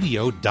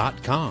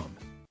radio.com.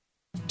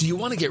 Do you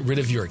want to get rid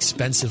of your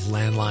expensive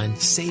landline,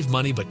 save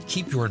money, but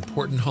keep your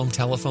important home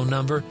telephone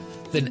number?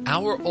 Then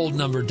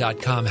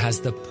OurOldNumber.com has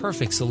the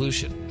perfect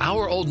solution.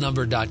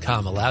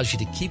 OurOldNumber.com allows you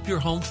to keep your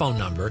home phone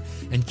number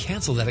and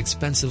cancel that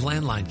expensive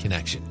landline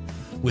connection.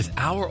 With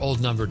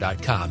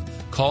OurOldNumber.com,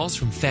 calls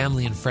from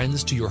family and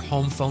friends to your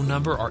home phone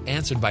number are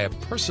answered by a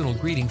personal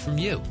greeting from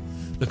you.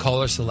 The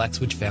caller selects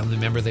which family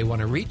member they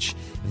want to reach,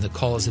 and the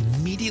call is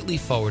immediately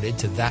forwarded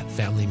to that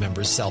family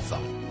member's cell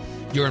phone.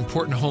 Your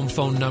important home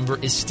phone number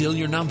is still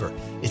your number.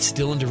 It's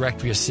still in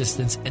directory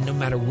assistance, and no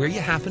matter where you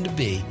happen to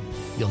be,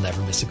 you'll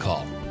never miss a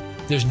call.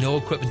 There's no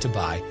equipment to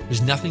buy,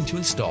 there's nothing to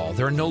install,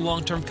 there are no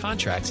long-term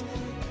contracts,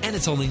 and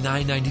it's only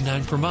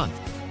 $9.99 per month.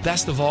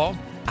 Best of all,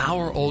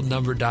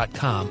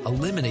 OurOldNumber.com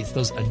eliminates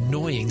those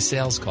annoying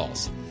sales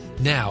calls.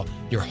 Now,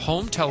 your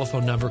home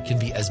telephone number can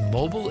be as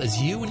mobile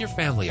as you and your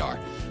family are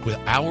with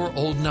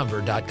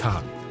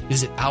OurOldNumber.com.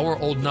 Visit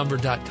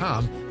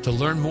OurOldNumber.com to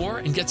learn more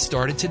and get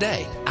started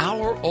today.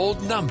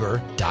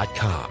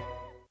 OurOldNumber.com.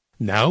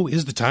 Now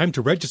is the time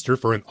to register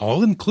for an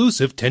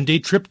all-inclusive 10-day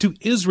trip to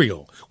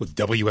Israel with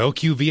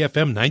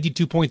WLQV-FM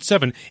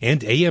 92.7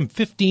 and AM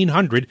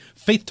 1500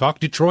 Faith Talk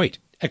Detroit.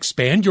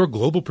 Expand your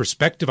global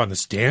perspective on the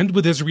Stand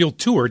with Israel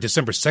tour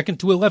December 2nd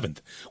to 11th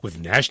with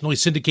nationally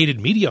syndicated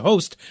media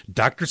host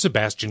Dr.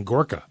 Sebastian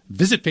Gorka.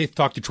 Visit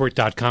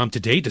faithtalkdetroit.com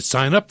today to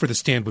sign up for the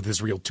Stand with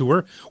Israel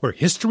tour, where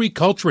history,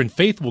 culture, and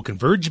faith will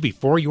converge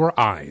before your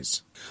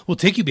eyes. We'll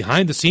take you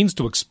behind the scenes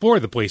to explore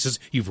the places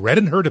you've read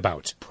and heard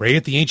about, pray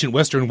at the ancient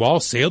Western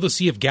Wall, sail the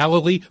Sea of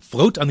Galilee,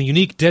 float on the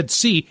unique Dead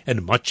Sea,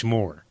 and much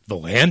more. The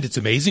land, its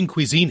amazing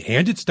cuisine,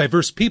 and its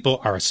diverse people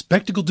are a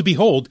spectacle to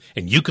behold,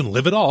 and you can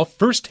live it all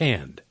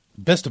firsthand.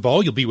 Best of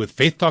all, you'll be with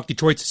Faith Talk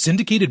Detroit's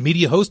syndicated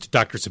media host,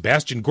 Dr.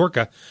 Sebastian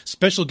Gorka,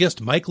 special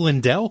guest Mike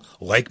Lindell,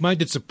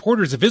 like-minded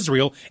supporters of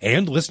Israel,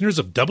 and listeners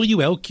of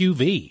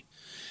WLQV.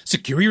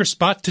 Secure your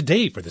spot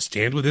today for the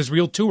Stand with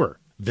Israel tour.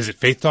 Visit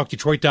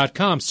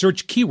faithtalkdetroit.com,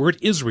 search keyword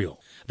Israel.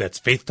 That's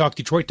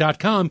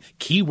faithtalkdetroit.com,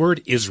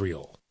 keyword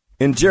Israel.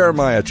 In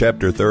Jeremiah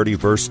chapter 30,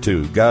 verse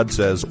 2, God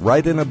says,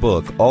 "Write in a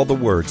book all the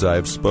words I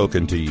have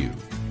spoken to you."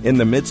 In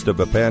the midst of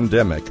a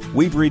pandemic,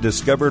 we've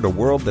rediscovered a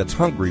world that's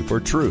hungry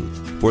for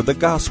truth, for the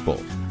gospel.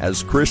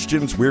 As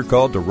Christians, we're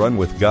called to run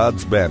with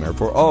God's banner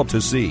for all to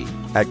see.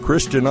 At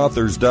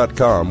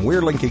ChristianAuthors.com,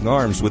 we're linking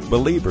arms with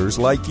believers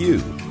like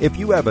you. If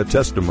you have a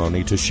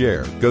testimony to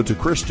share, go to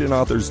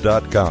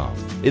ChristianAuthors.com.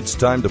 It's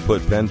time to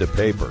put pen to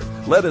paper.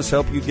 Let us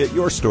help you get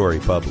your story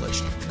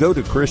published. Go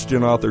to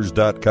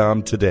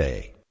ChristianAuthors.com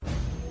today.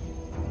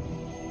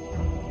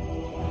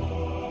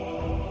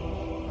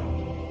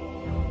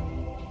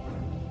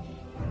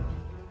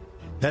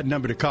 That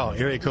number to call,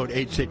 area code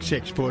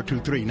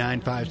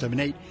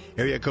 866-423-9578,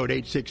 area code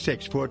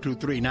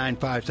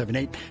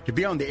 866-423-9578, to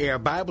be on the air,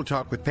 Bible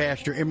Talk with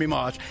Pastor Emery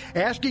Moss,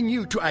 asking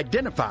you to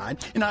identify.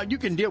 Now, you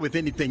can deal with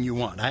anything you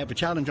want. I have a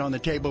challenge on the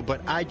table,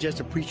 but I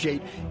just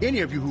appreciate any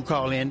of you who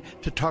call in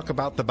to talk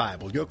about the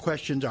Bible. Your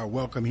questions are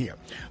welcome here.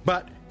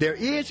 But there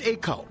is a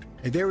cult,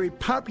 a very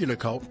popular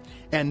cult,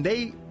 and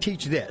they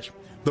teach this.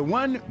 The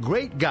one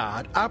great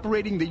God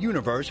operating the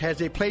universe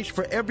has a place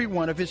for every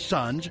one of his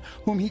sons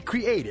whom he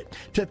created.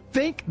 To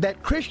think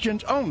that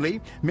Christians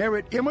only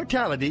merit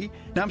immortality,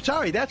 now I'm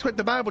sorry, that's what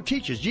the Bible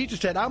teaches. Jesus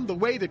said, "I'm the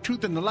way, the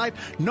truth, and the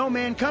life. No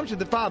man comes to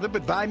the Father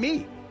but by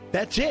me."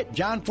 That's it.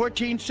 John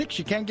 14:6,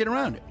 you can't get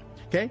around it.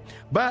 Okay?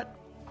 But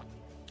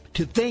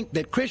to think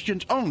that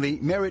Christians only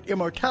merit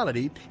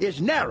immortality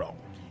is narrow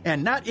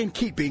and not in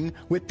keeping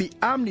with the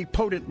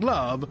omnipotent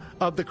love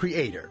of the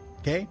Creator.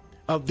 Okay?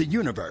 Of the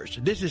universe.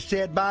 This is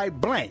said by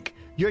blank.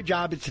 Your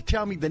job is to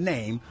tell me the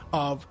name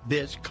of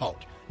this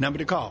cult. Number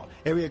to call,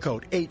 area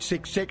code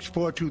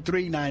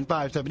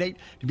 866-423-9578,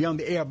 to be on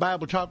the air,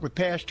 Bible Talk with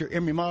Pastor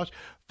Emery Moss.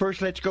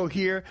 First, let's go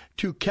here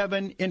to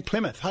Kevin in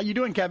Plymouth. How you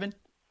doing, Kevin?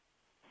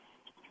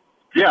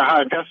 Yeah,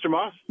 hi, Pastor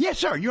Moss. Yes,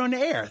 sir. You're on the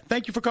air.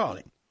 Thank you for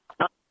calling.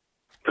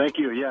 Thank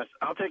you. Yes,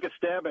 I'll take a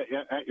stab at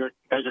your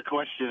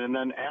question and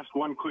then ask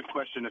one quick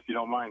question if you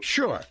don't mind.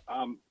 Sure.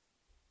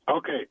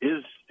 Okay,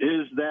 is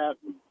that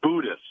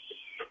Buddhist?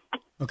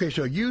 Okay,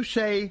 so you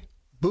say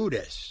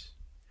Buddhist.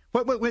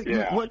 What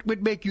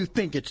would make you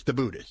think it's the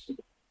Buddhists?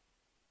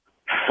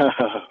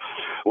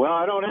 Well,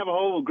 I don't have a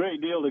whole great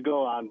deal to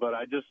go on, but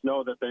I just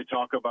know that they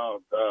talk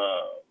about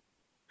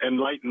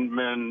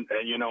enlightenment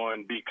and,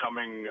 and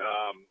becoming,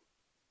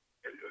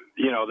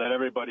 that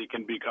everybody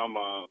can become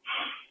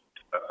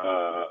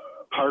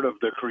part of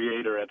the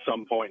Creator at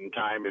some point in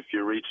time if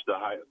you reach the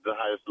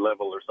highest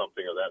level or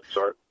something of that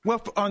sort.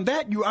 Well, on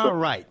that you are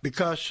right,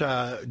 because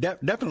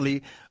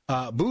definitely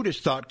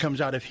Buddhist thought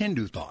comes out of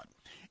Hindu thought.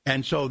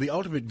 And so the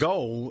ultimate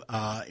goal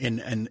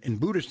in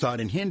Buddhist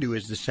thought and Hindu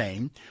is the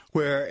same,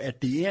 where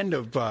at the end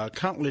of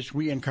countless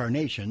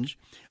reincarnations,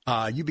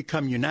 you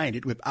become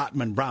united with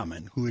Atman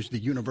Brahman, who is the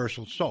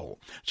universal soul.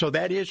 So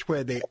that is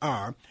where they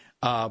are.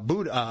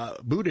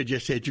 Buddha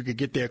just said you could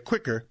get there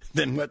quicker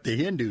than what the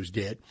Hindus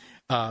did.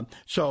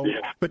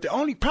 But the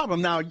only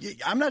problem now,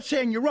 I'm not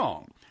saying you're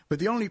wrong, but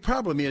the only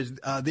problem is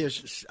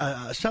there's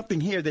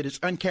something here that is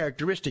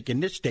uncharacteristic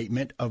in this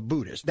statement of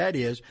Buddhists. That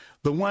is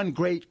the one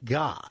great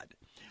God.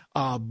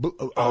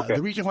 The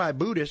reason why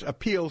Buddhists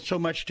appeal so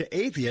much to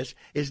atheists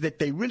is that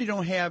they really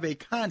don't have a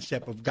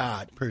concept of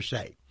God per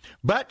se.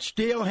 But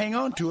still, hang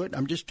on to it.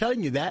 I'm just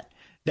telling you that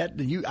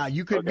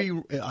you could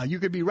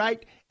be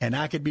right and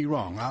I could be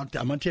wrong. I'm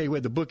going to tell you where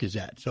the book is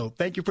at. So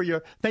thank you for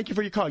your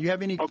call. You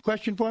have any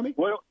question for me?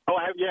 Well,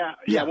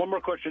 one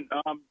more question.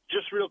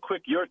 Just real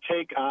quick, your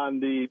take on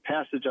the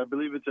passage. I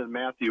believe it's in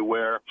Matthew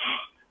where.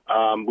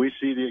 We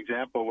see the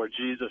example where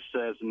Jesus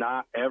says,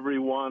 not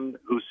everyone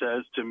who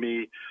says to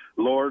me,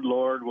 Lord,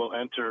 Lord, will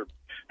enter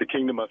the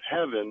kingdom of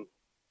heaven,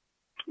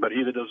 but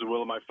he that does the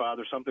will of my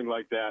Father, something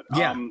like that.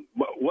 Yeah.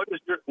 What is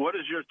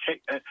your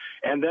take?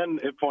 And then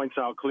it points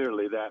out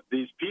clearly that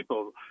these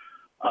people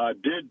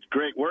did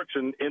great works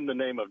in the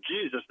name of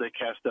Jesus. They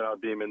cast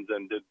out demons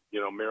and did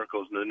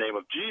miracles in the name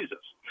of Jesus.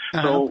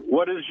 Uh-huh. So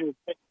what is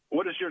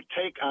your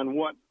take on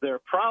what their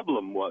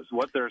problem was,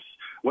 what their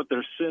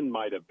sin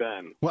might have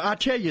been? Well, I'll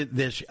tell you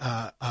this,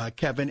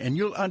 Kevin, and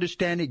you'll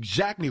understand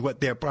exactly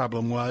what their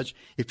problem was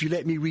if you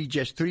let me read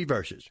just 3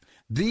 verses.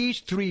 These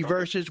 3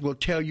 verses will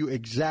tell you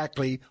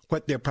exactly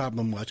what their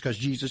problem was, because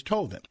Jesus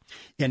told them.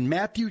 In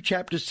Matthew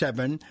chapter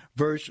 7,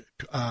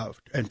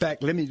 in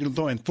fact, let me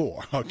throw in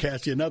 4. Okay, I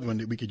see another one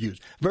that we could use.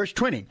 Verse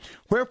 20,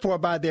 wherefore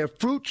by their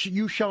fruits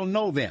you shall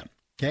know them.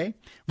 Okay.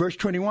 Verse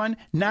 21,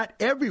 not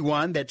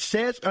everyone that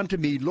says unto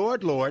me,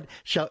 Lord, Lord,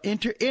 shall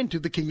enter into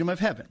the kingdom of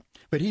heaven,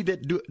 but he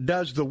that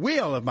does the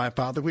will of my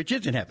Father which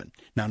is in heaven.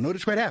 Now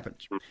notice what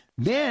happens.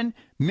 Then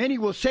many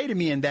will say to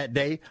me in that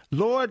day,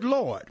 Lord,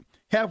 Lord,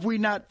 have we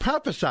not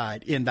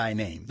prophesied in thy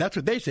name? That's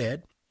what they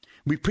said.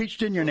 We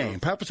preached in your name,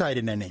 prophesied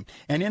in thy name.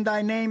 And in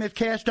thy name have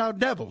cast out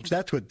devils.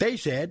 That's what they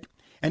said.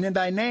 And in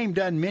thy name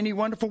done many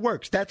wonderful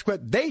works. That's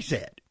what they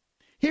said.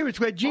 Here is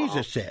what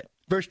Jesus said.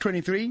 Verse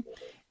 23,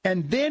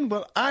 and then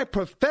will I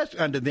profess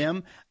unto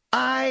them,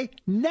 I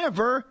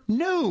never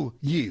knew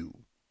you.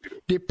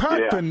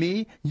 Depart from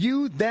me,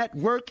 you that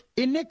work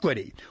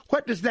iniquity.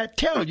 What does that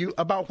tell you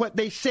about what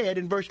they said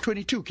in verse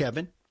 22,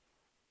 Kevin?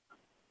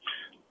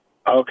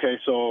 Okay,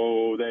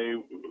 so they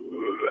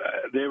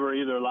were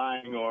either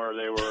lying or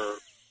they were...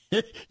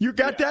 You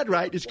got that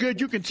right. It's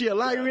good. You can see a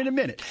liar in a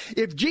minute.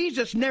 If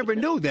Jesus never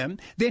knew them,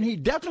 then he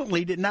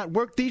definitely did not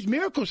work these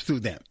miracles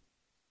through them.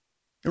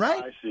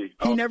 Right? I see.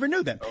 He never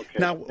knew them. Okay.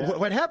 Now,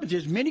 what happens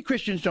is many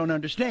Christians don't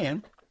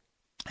understand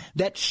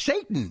that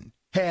Satan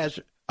has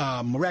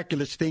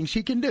miraculous things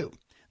he can do.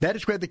 That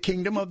is where the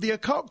kingdom of the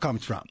occult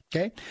comes from.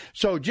 Okay,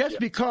 so just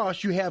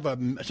because you have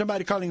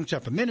somebody calling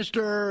himself a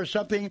minister or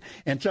something,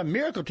 and some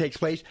miracle takes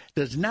place,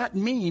 does not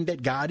mean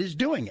that God is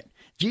doing it.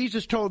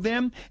 Jesus told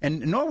them, and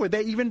nor were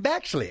they even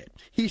backslid.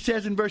 He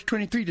says in verse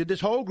 23 to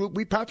this whole group,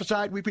 we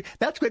prophesied.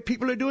 That's what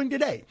people are doing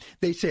today.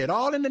 They say it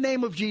all in the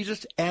name of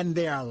Jesus, and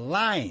they are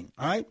lying.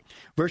 All right,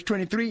 verse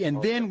 23,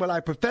 and then will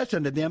I profess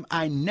unto them,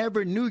 I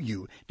never knew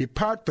you.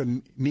 Depart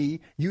from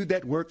me, you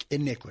that work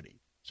iniquity.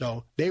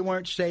 So they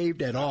weren't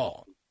saved at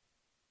all.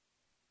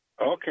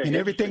 Okay. And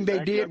everything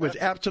they did was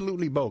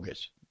absolutely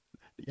bogus.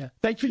 Yeah.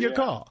 Thanks for your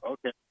call.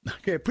 Okay.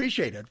 Okay,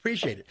 appreciate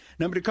it.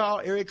 Number to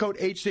call, area code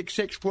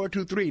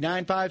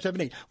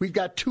 866-423-9578. We've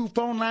got 2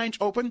 phone lines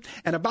open,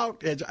 and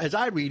about, as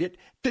I read it,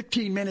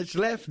 15 minutes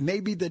left.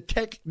 Maybe the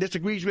tech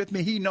disagrees with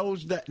me. He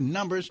knows the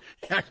numbers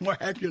more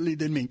accurately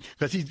than me,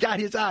 because he's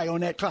got his eye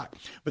on that clock.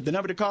 But the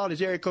number to call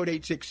is area code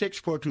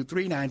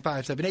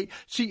 866-423-9578.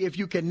 See if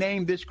you can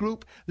name this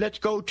group. Let's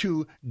go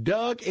to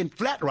Doug in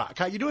Flat Rock.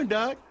 How you doing,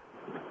 Doug?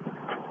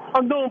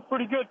 I'm doing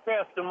pretty good,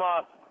 Pastor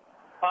Moss.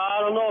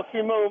 I don't know if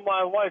you remember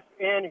my wife,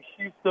 Annie.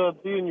 She used to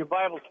be in your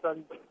Bible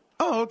study.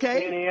 Oh,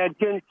 okay. Annie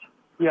Adkins.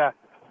 Yeah.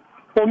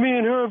 Well, me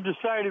and her have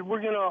decided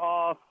we're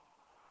gonna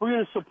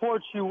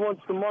support you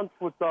once a month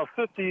with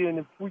 50, and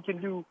if we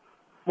can do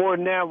more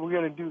than that, we're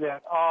gonna do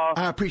that.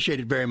 I appreciate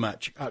it very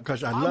much,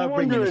 because I love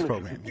bringing this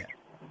program.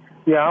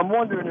 Yeah, I'm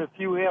wondering if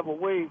you have a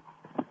way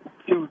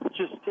to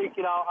just take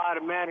it out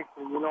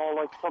automatically.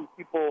 Like some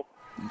people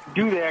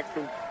do that.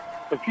 Because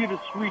if you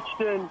just reached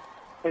in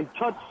and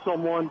touched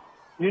someone,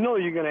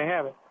 you're going to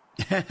have it.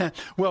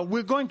 Well,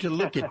 we're going to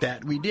look at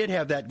that. We did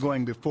have that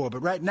going before, but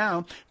right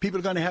now, people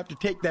are going to have to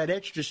take that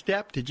extra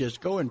step to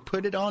just go and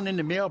put it on in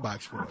the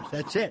mailbox for us.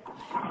 That's it.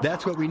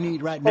 That's what we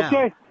need right now.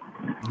 Okay.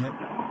 Yep.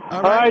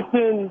 All right,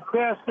 then,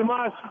 Pastor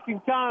Moss, you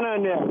can count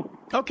on that.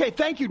 Okay,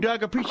 thank you,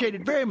 Doug. Appreciate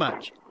it very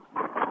much.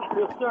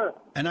 Yes, sir.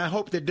 And I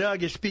hope that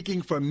Doug is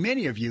speaking for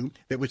many of you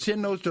that would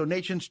send those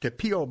donations to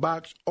P.O.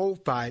 Box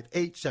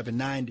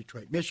 05879,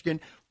 Detroit,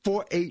 Michigan,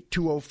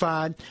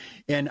 48205.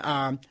 And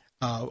our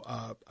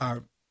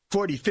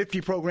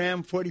 40-50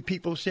 program, 40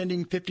 people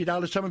sending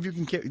 $50. Some of you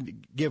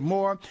can give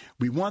more.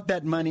 We want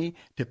that money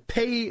to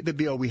pay the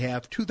bill we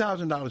have,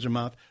 $2,000 a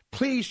month.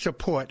 Please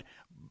support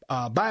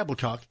Bible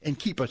Talk and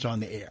keep us on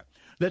the air.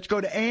 Let's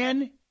go to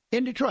Ann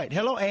in Detroit.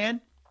 Hello,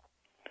 Ann.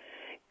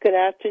 Good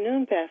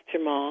afternoon, Pastor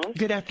Moss.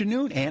 Good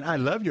afternoon, Ann. I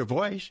love your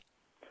voice.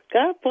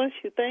 God bless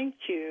you. Thank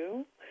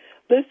you.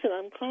 Listen,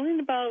 I'm calling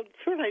about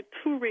sort of like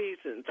two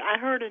reasons. I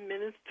heard a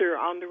minister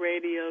on the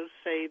radio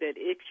say that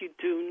if you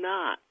do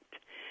not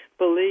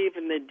believe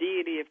in the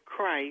deity of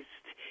Christ,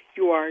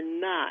 you are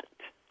not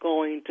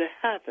going to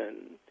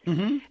heaven.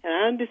 Mm-hmm. And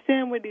I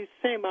understand what he's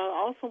saying, but I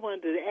also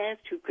wanted to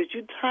ask you, could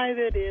you tie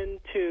that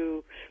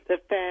into the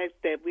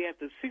fact that we have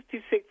the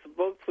 66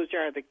 books, which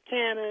are the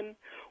canon,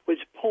 which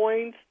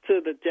points to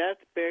the death,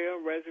 burial,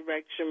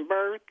 resurrection,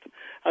 birth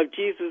of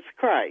Jesus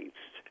Christ?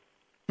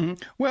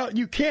 Mm-hmm. Well,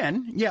 you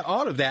can,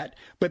 all of that.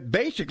 But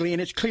basically,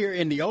 and it's clear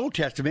in the Old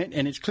Testament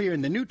and it's clear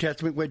in the New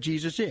Testament what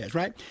Jesus is,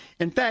 right?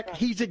 In fact,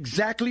 he's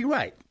exactly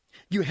right.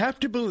 You have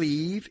to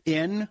believe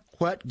in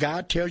what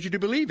God tells you to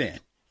believe in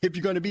if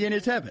you're going to be in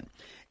his heaven.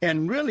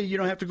 And really, you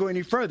don't have to go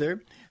any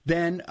further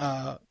than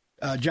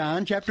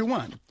John chapter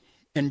 1.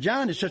 And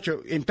John is such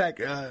in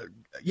fact,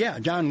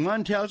 John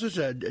 1 tells us,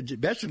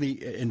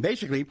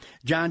 basically,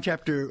 John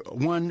chapter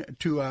 1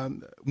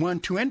 to 1,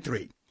 2, and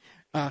 3.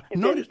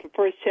 Notice the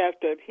first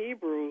chapter of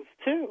Hebrews,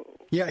 too.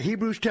 Yeah,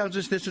 Hebrews tells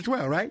us this as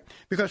well, right?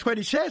 Because what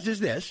he says is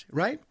this,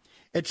 right?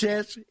 It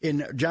says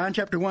in John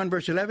chapter 1,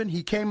 verse 11,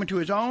 he came into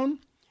his own,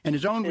 and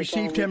his own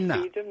received him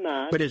not.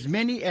 But as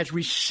many as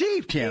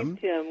received him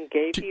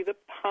gave he the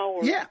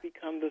power to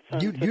become the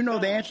sons of God. You know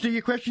the answer to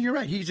your question. You're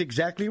right. He's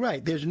exactly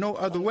right. There's no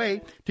other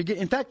way to get.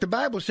 In fact, the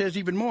Bible says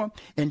even more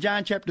in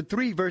John chapter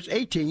 3, verse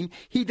 18,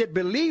 he that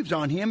believes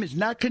on him is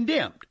not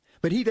condemned.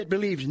 But he that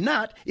believes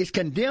not is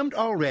condemned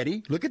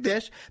already, look at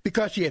this,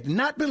 because he hath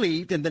not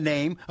believed in the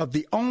name of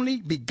the only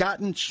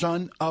begotten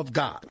Son of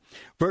God.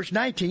 Verse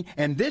 19,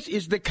 and this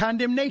is the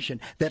condemnation,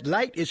 that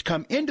light is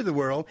come into the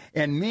world,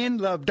 and men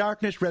love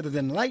darkness rather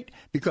than light,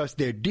 because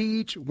their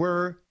deeds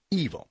were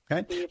evil.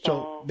 Okay?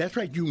 So that's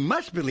right. You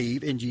must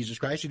believe in Jesus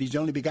Christ, that he's the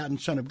only begotten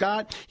Son of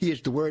God. He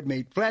is the Word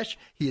made flesh.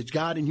 He is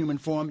God in human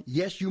form.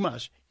 Yes, you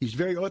must. He's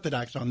very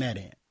orthodox on that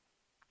end.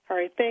 All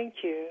right. Thank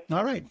you.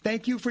 All right.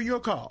 Thank you for your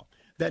call.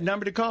 That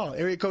number to call,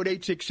 area code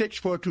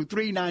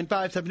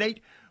 866-423-9578.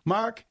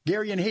 Mark,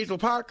 Gary, and Hazel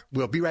Park.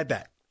 We'll be right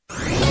back.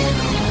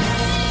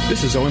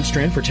 This is Owen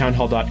Strand for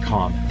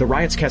townhall.com. The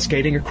riots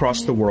cascading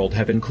across the world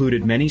have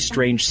included many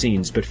strange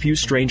scenes, but few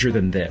stranger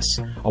than this.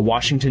 A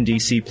Washington,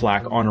 D.C.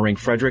 plaque honoring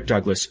Frederick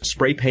Douglass,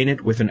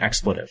 spray-painted with an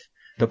expletive.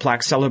 The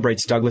plaque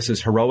celebrates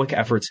Douglass's heroic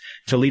efforts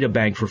to lead a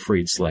bank for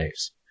freed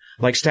slaves.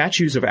 Like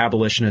statues of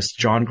abolitionists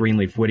John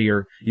Greenleaf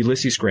Whittier,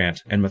 Ulysses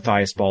Grant, and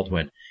Matthias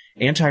Baldwin,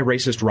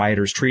 anti-racist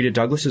rioters treated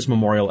Douglass's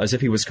memorial as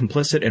if he was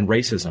complicit in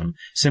racism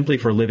simply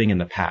for living in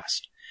the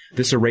past.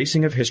 This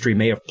erasing of history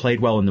may have played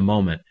well in the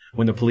moment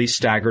when the police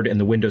staggered and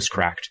the windows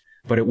cracked,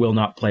 but it will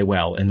not play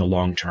well in the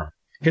long term.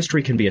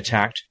 History can be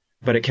attacked,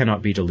 but it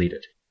cannot be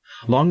deleted.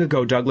 Long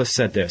ago, Douglass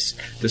said this,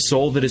 "The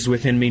soul that is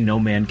within me no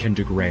man can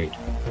degrade.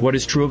 What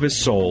is true of his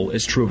soul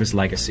is true of his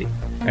legacy."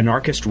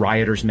 Anarchist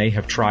rioters may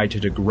have tried to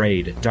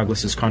degrade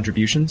Douglass's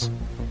contributions,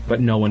 but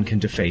no one can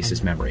deface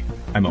his memory.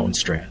 I'm Owen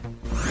Strand.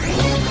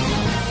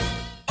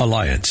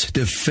 Alliance,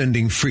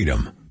 defending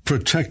freedom,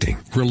 protecting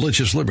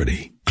religious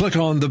liberty. Click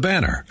on the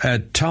banner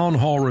at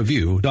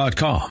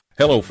townhallreview.com.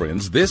 Hello,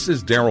 friends. This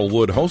is Darrell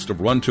Wood, host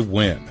of Run to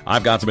Win.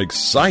 I've got some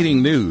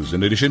exciting news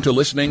in addition to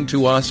listening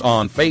to us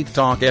on Faith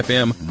Talk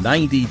FM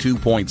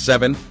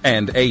 92.7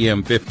 and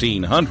AM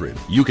 1500.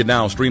 You can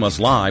now stream us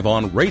live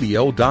on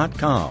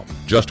radio.com.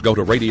 Just go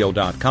to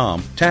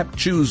radio.com, tap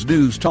Choose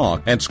News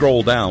Talk, and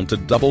scroll down to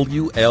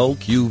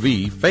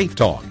WLQV Faith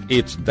Talk.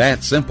 It's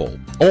that simple.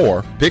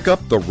 Or pick up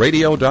the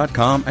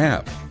radio.com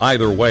app.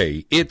 Either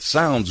way, it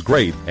sounds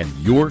great, and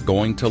you're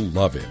going to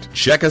love it.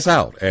 Check us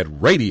out at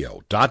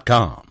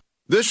radio.com.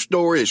 This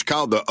story is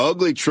called The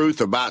Ugly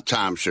Truth About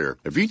Timeshare.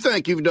 If you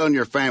think you've done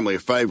your family a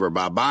favor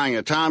by buying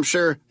a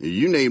timeshare,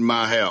 you need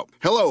my help.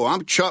 Hello,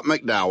 I'm Chuck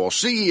McDowell,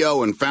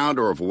 CEO and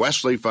founder of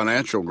Wesley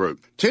Financial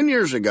Group. 10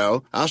 years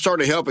ago, I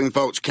started helping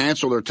folks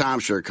cancel their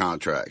timeshare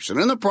contracts, and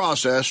in the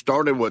process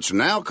started what's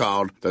now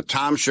called the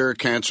timeshare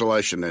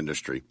cancellation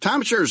industry.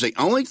 Timeshare is the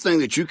only thing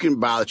that you can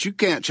buy that you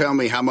can't tell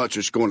me how much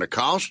it's going to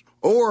cost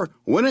or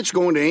when it's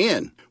going to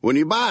end. When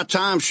you buy a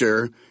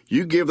timeshare,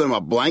 you give them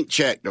a blank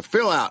check to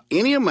fill out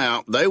any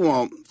amount they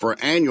want for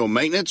annual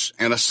maintenance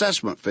and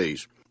assessment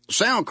fees.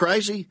 Sound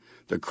crazy?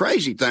 The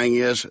crazy thing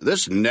is,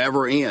 this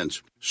never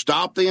ends.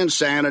 Stop the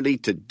insanity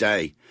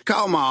today.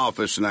 Call my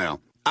office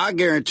now. I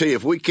guarantee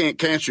if we can't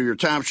cancel your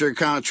timeshare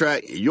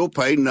contract, you'll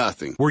pay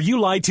nothing. Were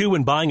you lied to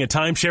when buying a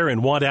timeshare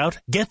and want out?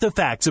 Get the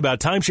facts about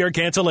timeshare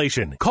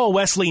cancellation. Call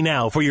Wesley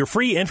now for your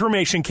free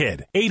information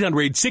kit.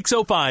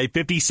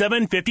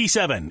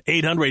 800-605-5757.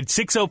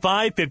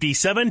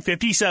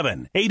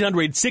 800-605-5757.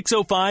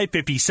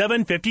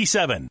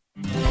 800-605-5757.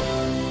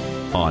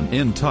 On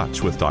In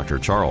Touch with Dr.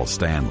 Charles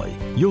Stanley,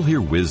 you'll hear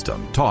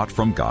wisdom taught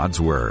from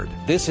God's Word.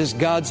 This is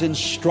God's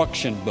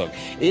instruction book.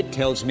 It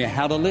tells me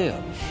how to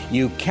live.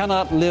 You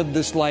cannot live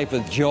this life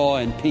with joy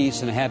and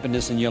peace and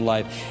happiness in your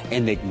life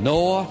and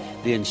ignore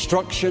the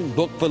instruction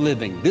book for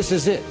living. This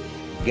is it,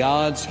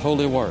 God's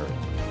holy Word.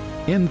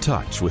 In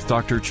Touch with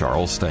Dr.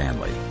 Charles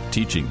Stanley,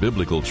 teaching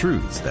biblical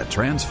truths that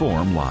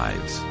transform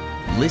lives.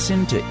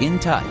 Listen to In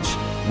Touch,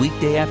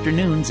 weekday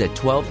afternoons at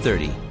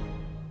 12:30.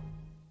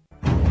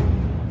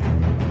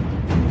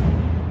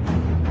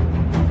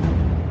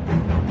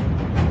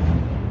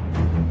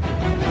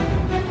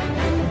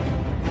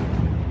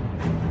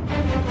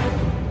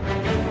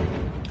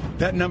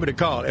 That number to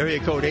call, area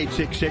code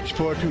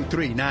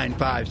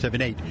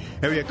 866-423-9578.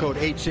 Area code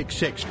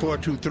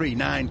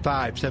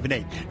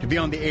 866-423-9578. To be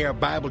on the air,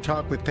 Bible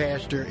Talk with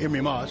Pastor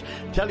Emery Moss,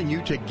 telling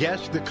you to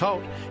guess the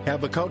cult.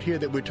 Have a cult here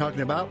that we're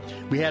talking about.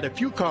 We had a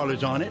few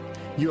callers on it.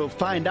 You'll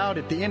find out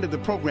at the end of the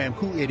program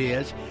who it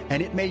is,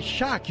 and it may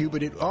shock you,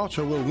 but it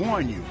also will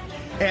warn you.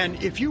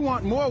 And if you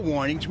want more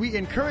warnings, we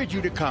encourage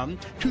you to come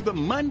to the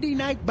Monday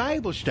Night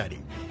Bible Study.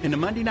 In the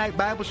Monday Night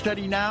Bible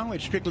Study now,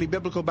 it's Strictly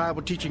Biblical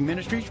Bible Teaching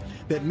Ministries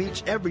that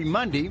meets every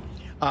Monday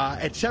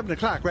at 7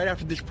 o'clock, right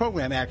after this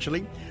program,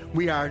 actually.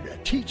 We are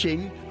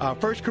teaching 1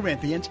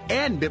 Corinthians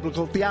and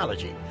biblical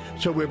theology.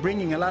 So we're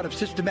bringing a lot of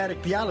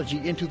systematic theology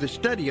into the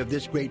study of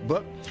this great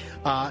book.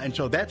 And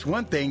so that's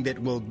one thing that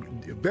will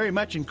very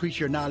much increase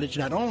your knowledge,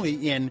 not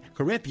only in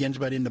Corinthians,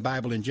 but in the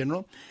Bible in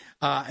general.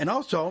 And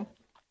also,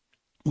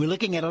 we're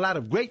looking at a lot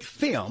of great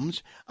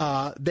films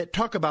that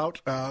talk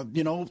about,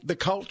 the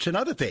cults and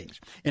other things.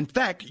 In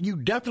fact, you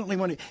definitely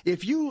want to,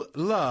 if you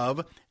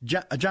love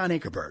John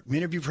Ankerberg,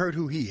 many of you have heard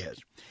who he is.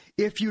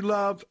 If you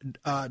love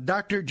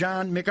Dr.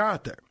 John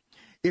MacArthur,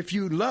 if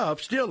you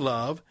still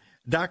love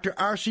Dr.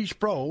 R.C.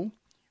 Sproul,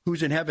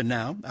 who's in heaven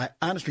now, I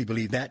honestly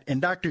believe that, and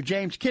Dr.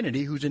 James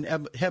Kennedy, who's in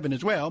heaven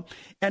as well,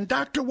 and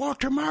Dr.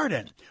 Walter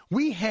Martin.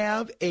 We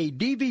have a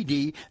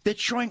DVD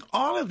that's showing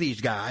all of these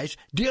guys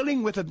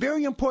dealing with a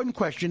very important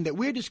question that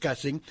we're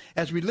discussing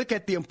as we look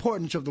at the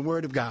importance of the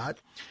Word of God,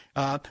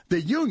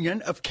 the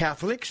union of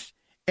Catholics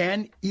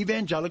and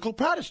evangelical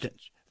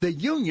Protestants. The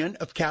union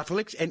of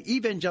Catholics and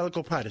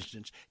evangelical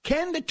Protestants.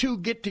 Can the two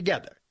get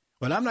together?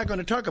 Well, I'm not going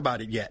to talk about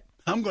it yet.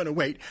 I'm going to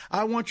wait.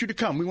 I want you to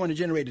come. We want to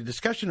generate a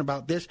discussion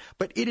about this,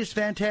 but it is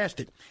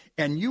fantastic.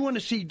 And you want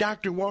to see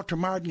Dr. Walter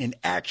Martin in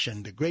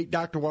action, the great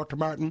Dr. Walter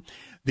Martin,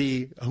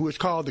 who is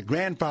called the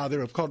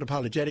grandfather of cult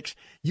apologetics.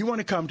 You want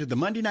to come to the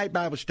Monday Night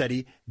Bible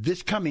Study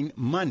this coming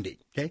Monday,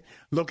 okay?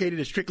 Located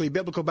at Strictly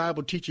Biblical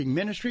Bible Teaching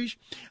Ministries.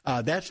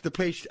 That's the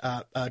place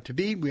to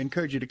be. We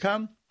encourage you to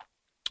come.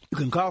 You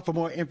can call for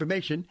more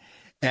information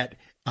at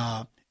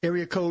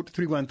area code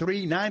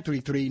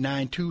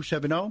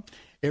 313-933-9270.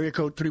 Area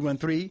code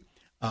 313.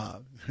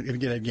 Let me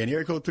get that again.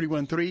 Area code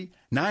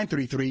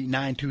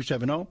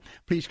 313-933-9270.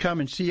 Please come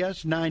and see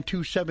us,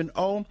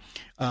 9270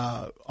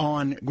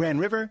 on Grand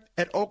River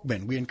at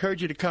Oakman. We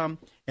encourage you to come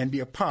and be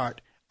a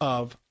part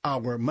of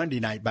our Monday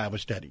Night Bible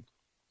Study.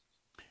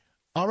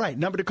 All right,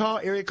 number to call,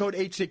 area code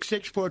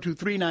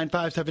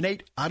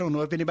 866-423-9578. I don't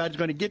know if anybody's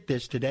going to get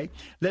this today.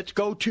 Let's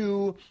go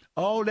to,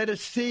 let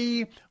us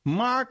see,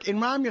 Mark in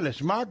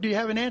Romulus. Mark, do you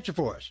have an answer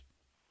for us?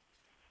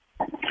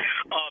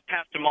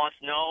 Pastor Moss,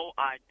 no,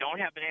 I don't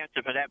have an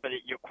answer for that, but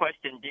your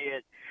question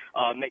did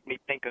make me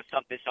think of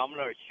something, so I'm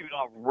going to shoot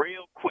off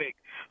real quick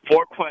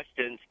 4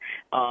 questions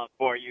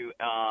for you,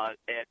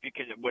 if you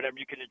can, whatever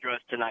you can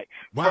address tonight.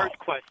 Wow. First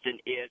question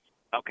is,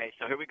 okay,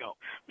 so here we go.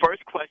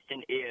 First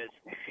question is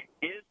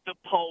the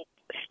Pope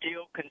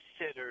still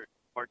considered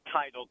or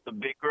titled the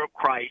Vicar of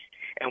Christ,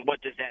 and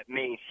what does that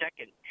mean?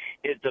 Second,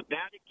 is the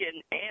Vatican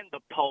and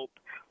the Pope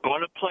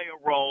going to play a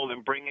role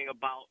in bringing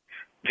about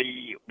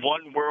the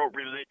one world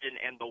religion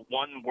and the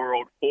one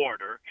world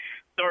order?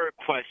 Third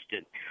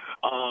question,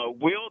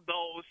 will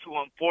those who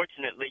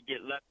unfortunately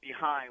get left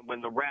behind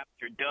when the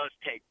rapture does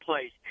take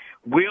place,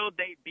 will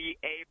they be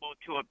able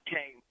to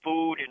obtain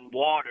food and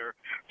water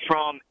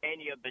from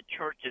any of the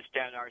churches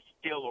that are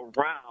still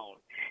around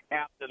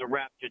after the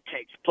rapture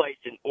takes place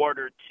in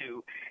order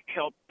to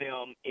help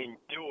them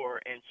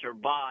endure and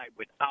survive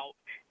without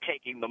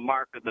taking the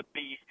mark of the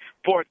beast?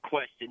 Fourth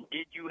question,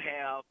 did you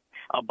have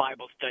a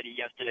Bible study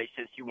yesterday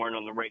since you weren't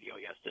on the radio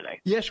yesterday?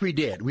 Yes, we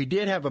did. We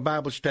did have a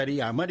Bible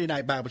study, our Monday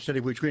Night Bible Study,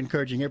 which we're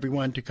encouraging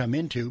everyone to come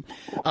into.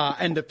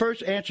 And the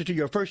first answer to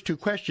your first 2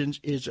 questions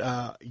is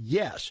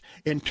yes,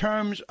 in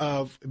terms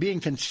of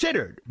being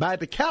considered by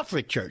the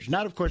Catholic Church,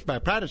 not, of course, by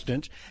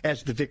Protestants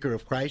as the Vicar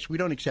of Christ. We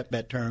don't accept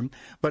that term.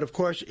 But, of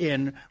course,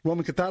 in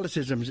Roman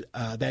Catholicism,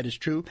 that is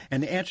true.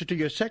 And the answer to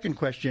your second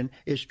question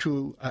is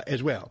true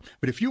as well.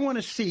 But if you want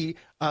to see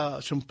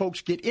some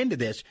folks get into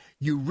this,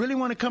 you really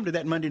want to come to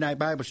that Monday Night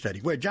Bible Study,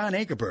 where John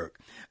Ankerberg,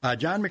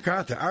 John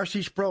MacArthur,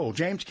 R.C. Sproul,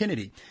 James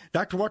Kennedy,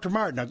 Dr. Walter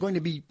Martin are going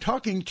to be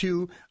talking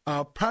to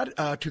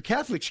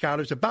Catholic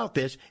scholars about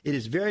this. It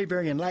is very,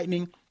 very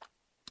enlightening.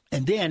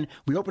 And then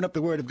we open up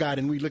the Word of God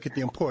and we look at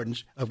the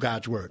importance of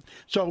God's Word.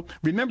 So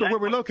remember where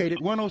we're located,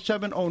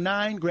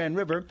 10709 Grand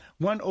River,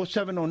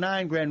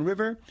 10709 Grand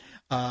River,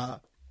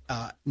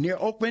 near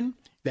Oakland.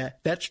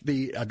 That's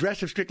the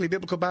address of Strictly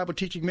Biblical Bible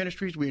Teaching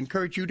Ministries. We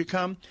encourage you to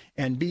come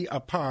and be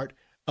a part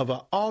of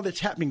all that's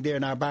happening there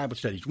in our Bible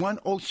studies.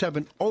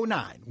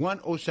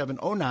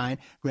 10709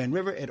 Grand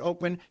River at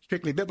Oakland,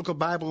 Strictly Biblical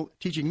Bible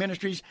Teaching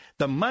Ministries,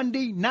 the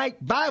Monday night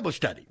Bible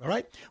study. All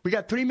right? We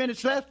got 3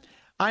 minutes left.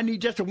 I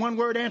need just a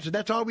one-word answer.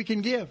 That's all we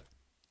can give.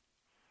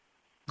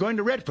 Going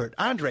to Redford.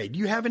 Andre, do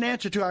you have an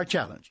answer to our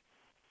challenge?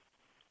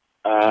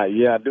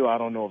 Yeah, I do. I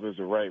don't know if it's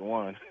the right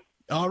one.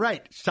 All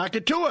right. Sock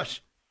it to us.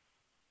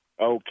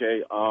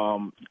 Okay.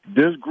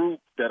 This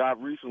group that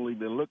I've recently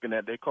been looking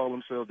at, they call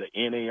themselves the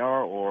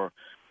NAR, or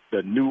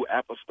the New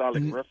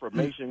Apostolic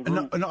Reformation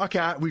Group. No,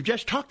 okay. We've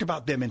just talked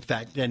about them, in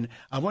fact, and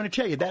I want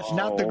to tell you that's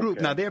not the group.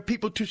 Okay. Now, there are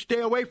people to stay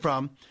away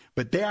from,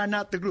 but they are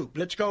not the group.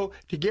 Let's go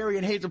to Gary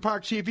in Hazel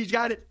Park, see if he's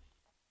got it.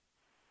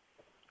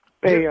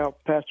 Hey,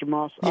 Pastor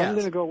Moss, yes. I'm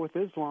going to go with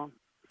Islam.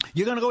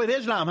 You're going to go with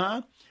Islam,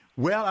 huh?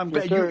 Well, I'm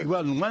glad you.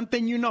 Well, one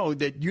thing you know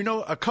that you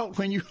know a cult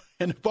when you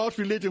and a false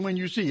religion when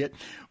you see it,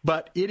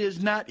 but it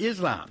is not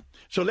Islam.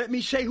 So let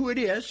me say who it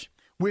is.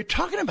 We're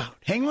talking about.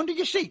 Hang on to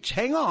your seats.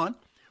 Hang on.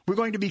 We're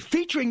going to be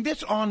featuring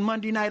this on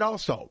Monday night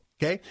also.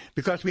 Okay,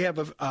 because we have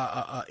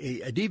a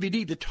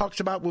DVD that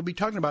talks about. We'll be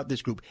talking about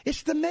this group.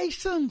 It's the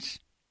Masons,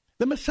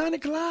 the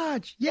Masonic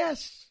Lodge.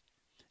 Yes,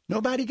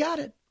 nobody got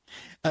it.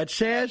 It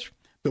says.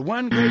 The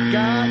one great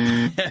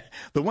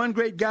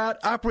God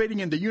operating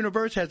in the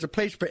universe has a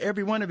place for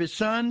every one of his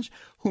sons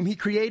whom he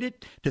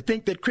created. To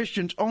think that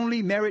Christians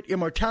only merit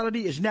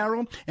immortality is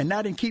narrow and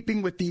not in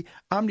keeping with the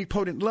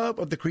omnipotent love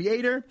of the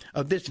creator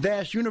of this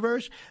vast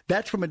universe.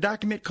 That's from a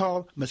document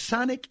called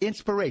Masonic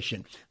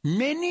Inspiration.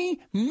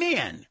 Many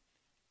men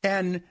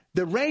and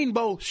the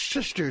Rainbow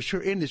Sisters who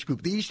are in this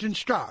group, the Eastern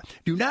Star,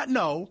 do not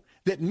know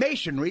that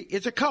Masonry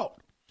is a cult.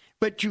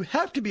 But you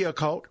have to be a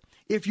cult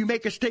if you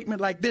make a statement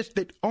like this,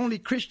 that only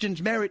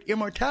Christians merit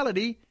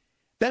immortality.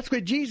 That's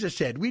what Jesus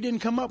said. We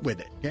didn't come up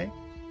with it, okay?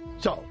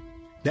 So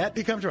that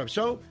becomes wrong.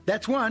 So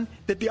that's one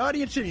that the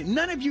audience,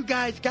 none of you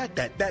guys got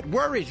that. That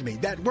worries me.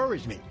 That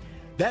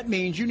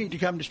means you need to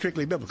come to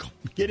Strictly Biblical.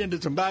 Get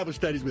into some Bible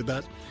studies with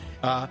us.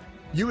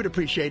 You would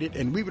appreciate it,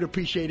 and we would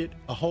appreciate it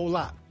a whole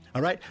lot.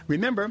 All right?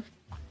 Remember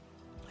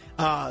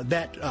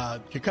that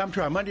to come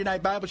to our Monday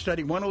night Bible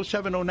study,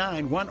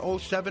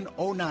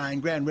 10709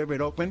 Grand River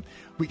at Oakland.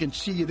 We can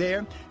see you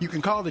there. You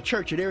can call the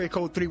church at area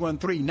code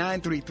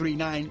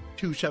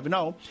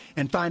 313-933-9270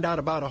 and find out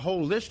about a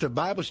whole list of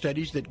Bible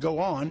studies that go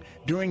on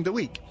during the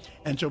week.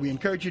 And so we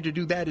encourage you to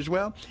do that as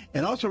well.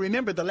 And also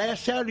remember, the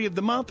last Saturday of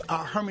the month,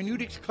 our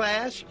hermeneutics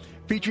class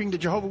featuring the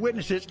Jehovah's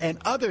Witnesses and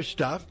other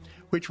stuff,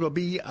 which will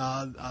be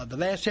the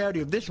last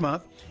Saturday of this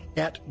month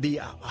at the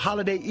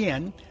Holiday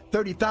Inn,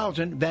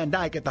 30,000 Van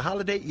Dyke at the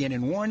Holiday Inn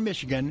in Warren,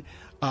 Michigan,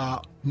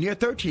 near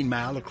 13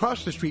 Mile,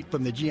 across the street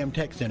from the GM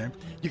Tech Center.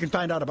 You can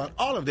find out about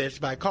all of this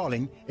by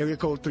calling area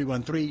code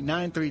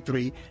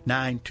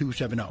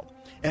 313-933-9270.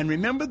 And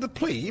remember the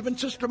plea, even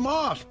Sister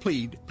Moss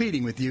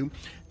pleading with you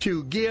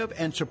to give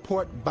and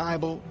support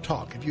Bible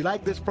Talk. If you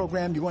like this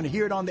program, you want to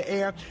hear it on the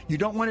air, you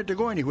don't want it to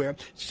go anywhere,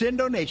 send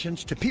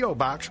donations to P.O.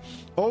 Box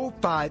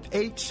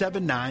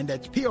 05879.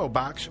 That's P.O.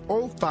 Box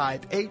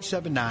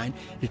 05879,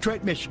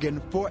 Detroit,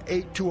 Michigan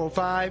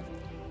 48205.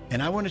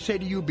 And I want to say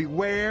to you,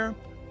 beware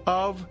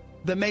of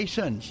the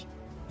Masons.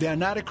 They are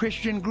not a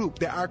Christian group.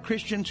 There are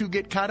Christians who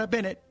get caught up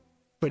in it,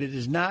 but it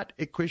is not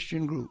a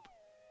Christian group.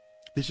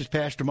 This is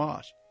Pastor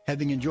Moss.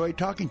 Having enjoyed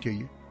talking to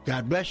you,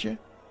 God bless you.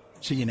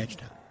 See you next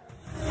time.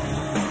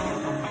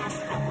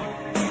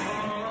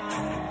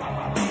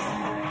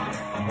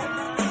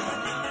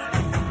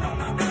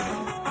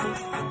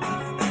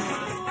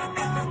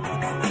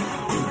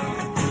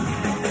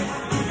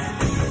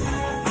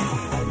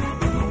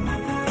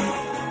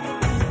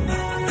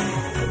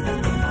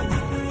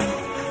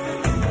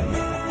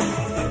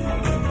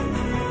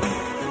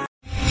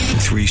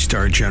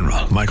 3-star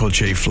General Michael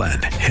J.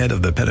 Flynn, head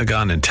of the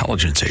Pentagon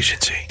Intelligence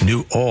Agency,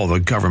 knew all the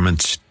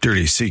government's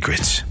dirty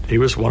secrets. He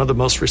was one of the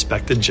most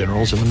respected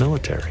generals in the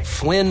military.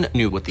 Flynn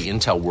knew what the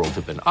intel world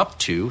had been up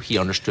to. He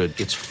understood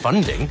its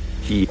funding.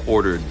 He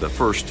ordered the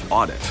first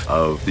audit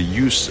of the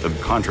use of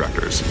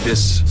contractors.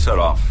 This set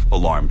off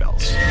alarm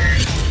bells.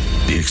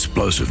 The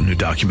explosive new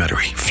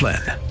documentary,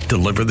 Flynn,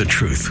 Deliver the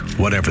Truth,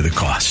 Whatever the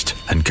Cost,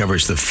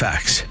 uncovers the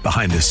facts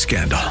behind this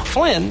scandal.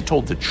 Flynn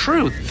told the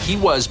truth. He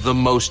was the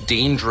most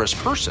dangerous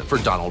person for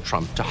Donald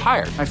Trump to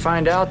hire. I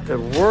find out the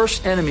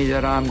worst enemy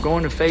that I'm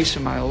going to face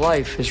in my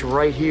life is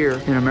right here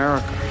in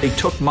America. They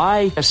took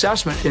my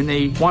assessment and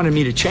they wanted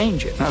me to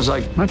change it. And I was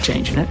like, I'm not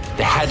changing it.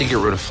 They had to get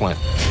rid of Flynn.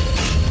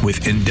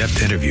 with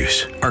in-depth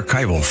interviews,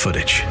 archival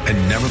footage,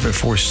 and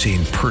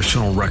never-before-seen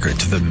personal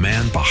records of the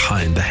man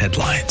behind the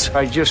headlines.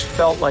 I just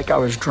felt like I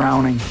was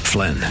drowning.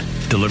 Flynn,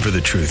 deliver the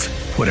truth,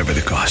 whatever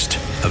the cost.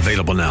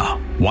 Available now.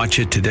 Watch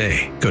it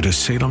today. Go to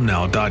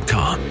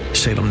salemnow.com.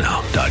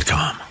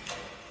 salemnow.com.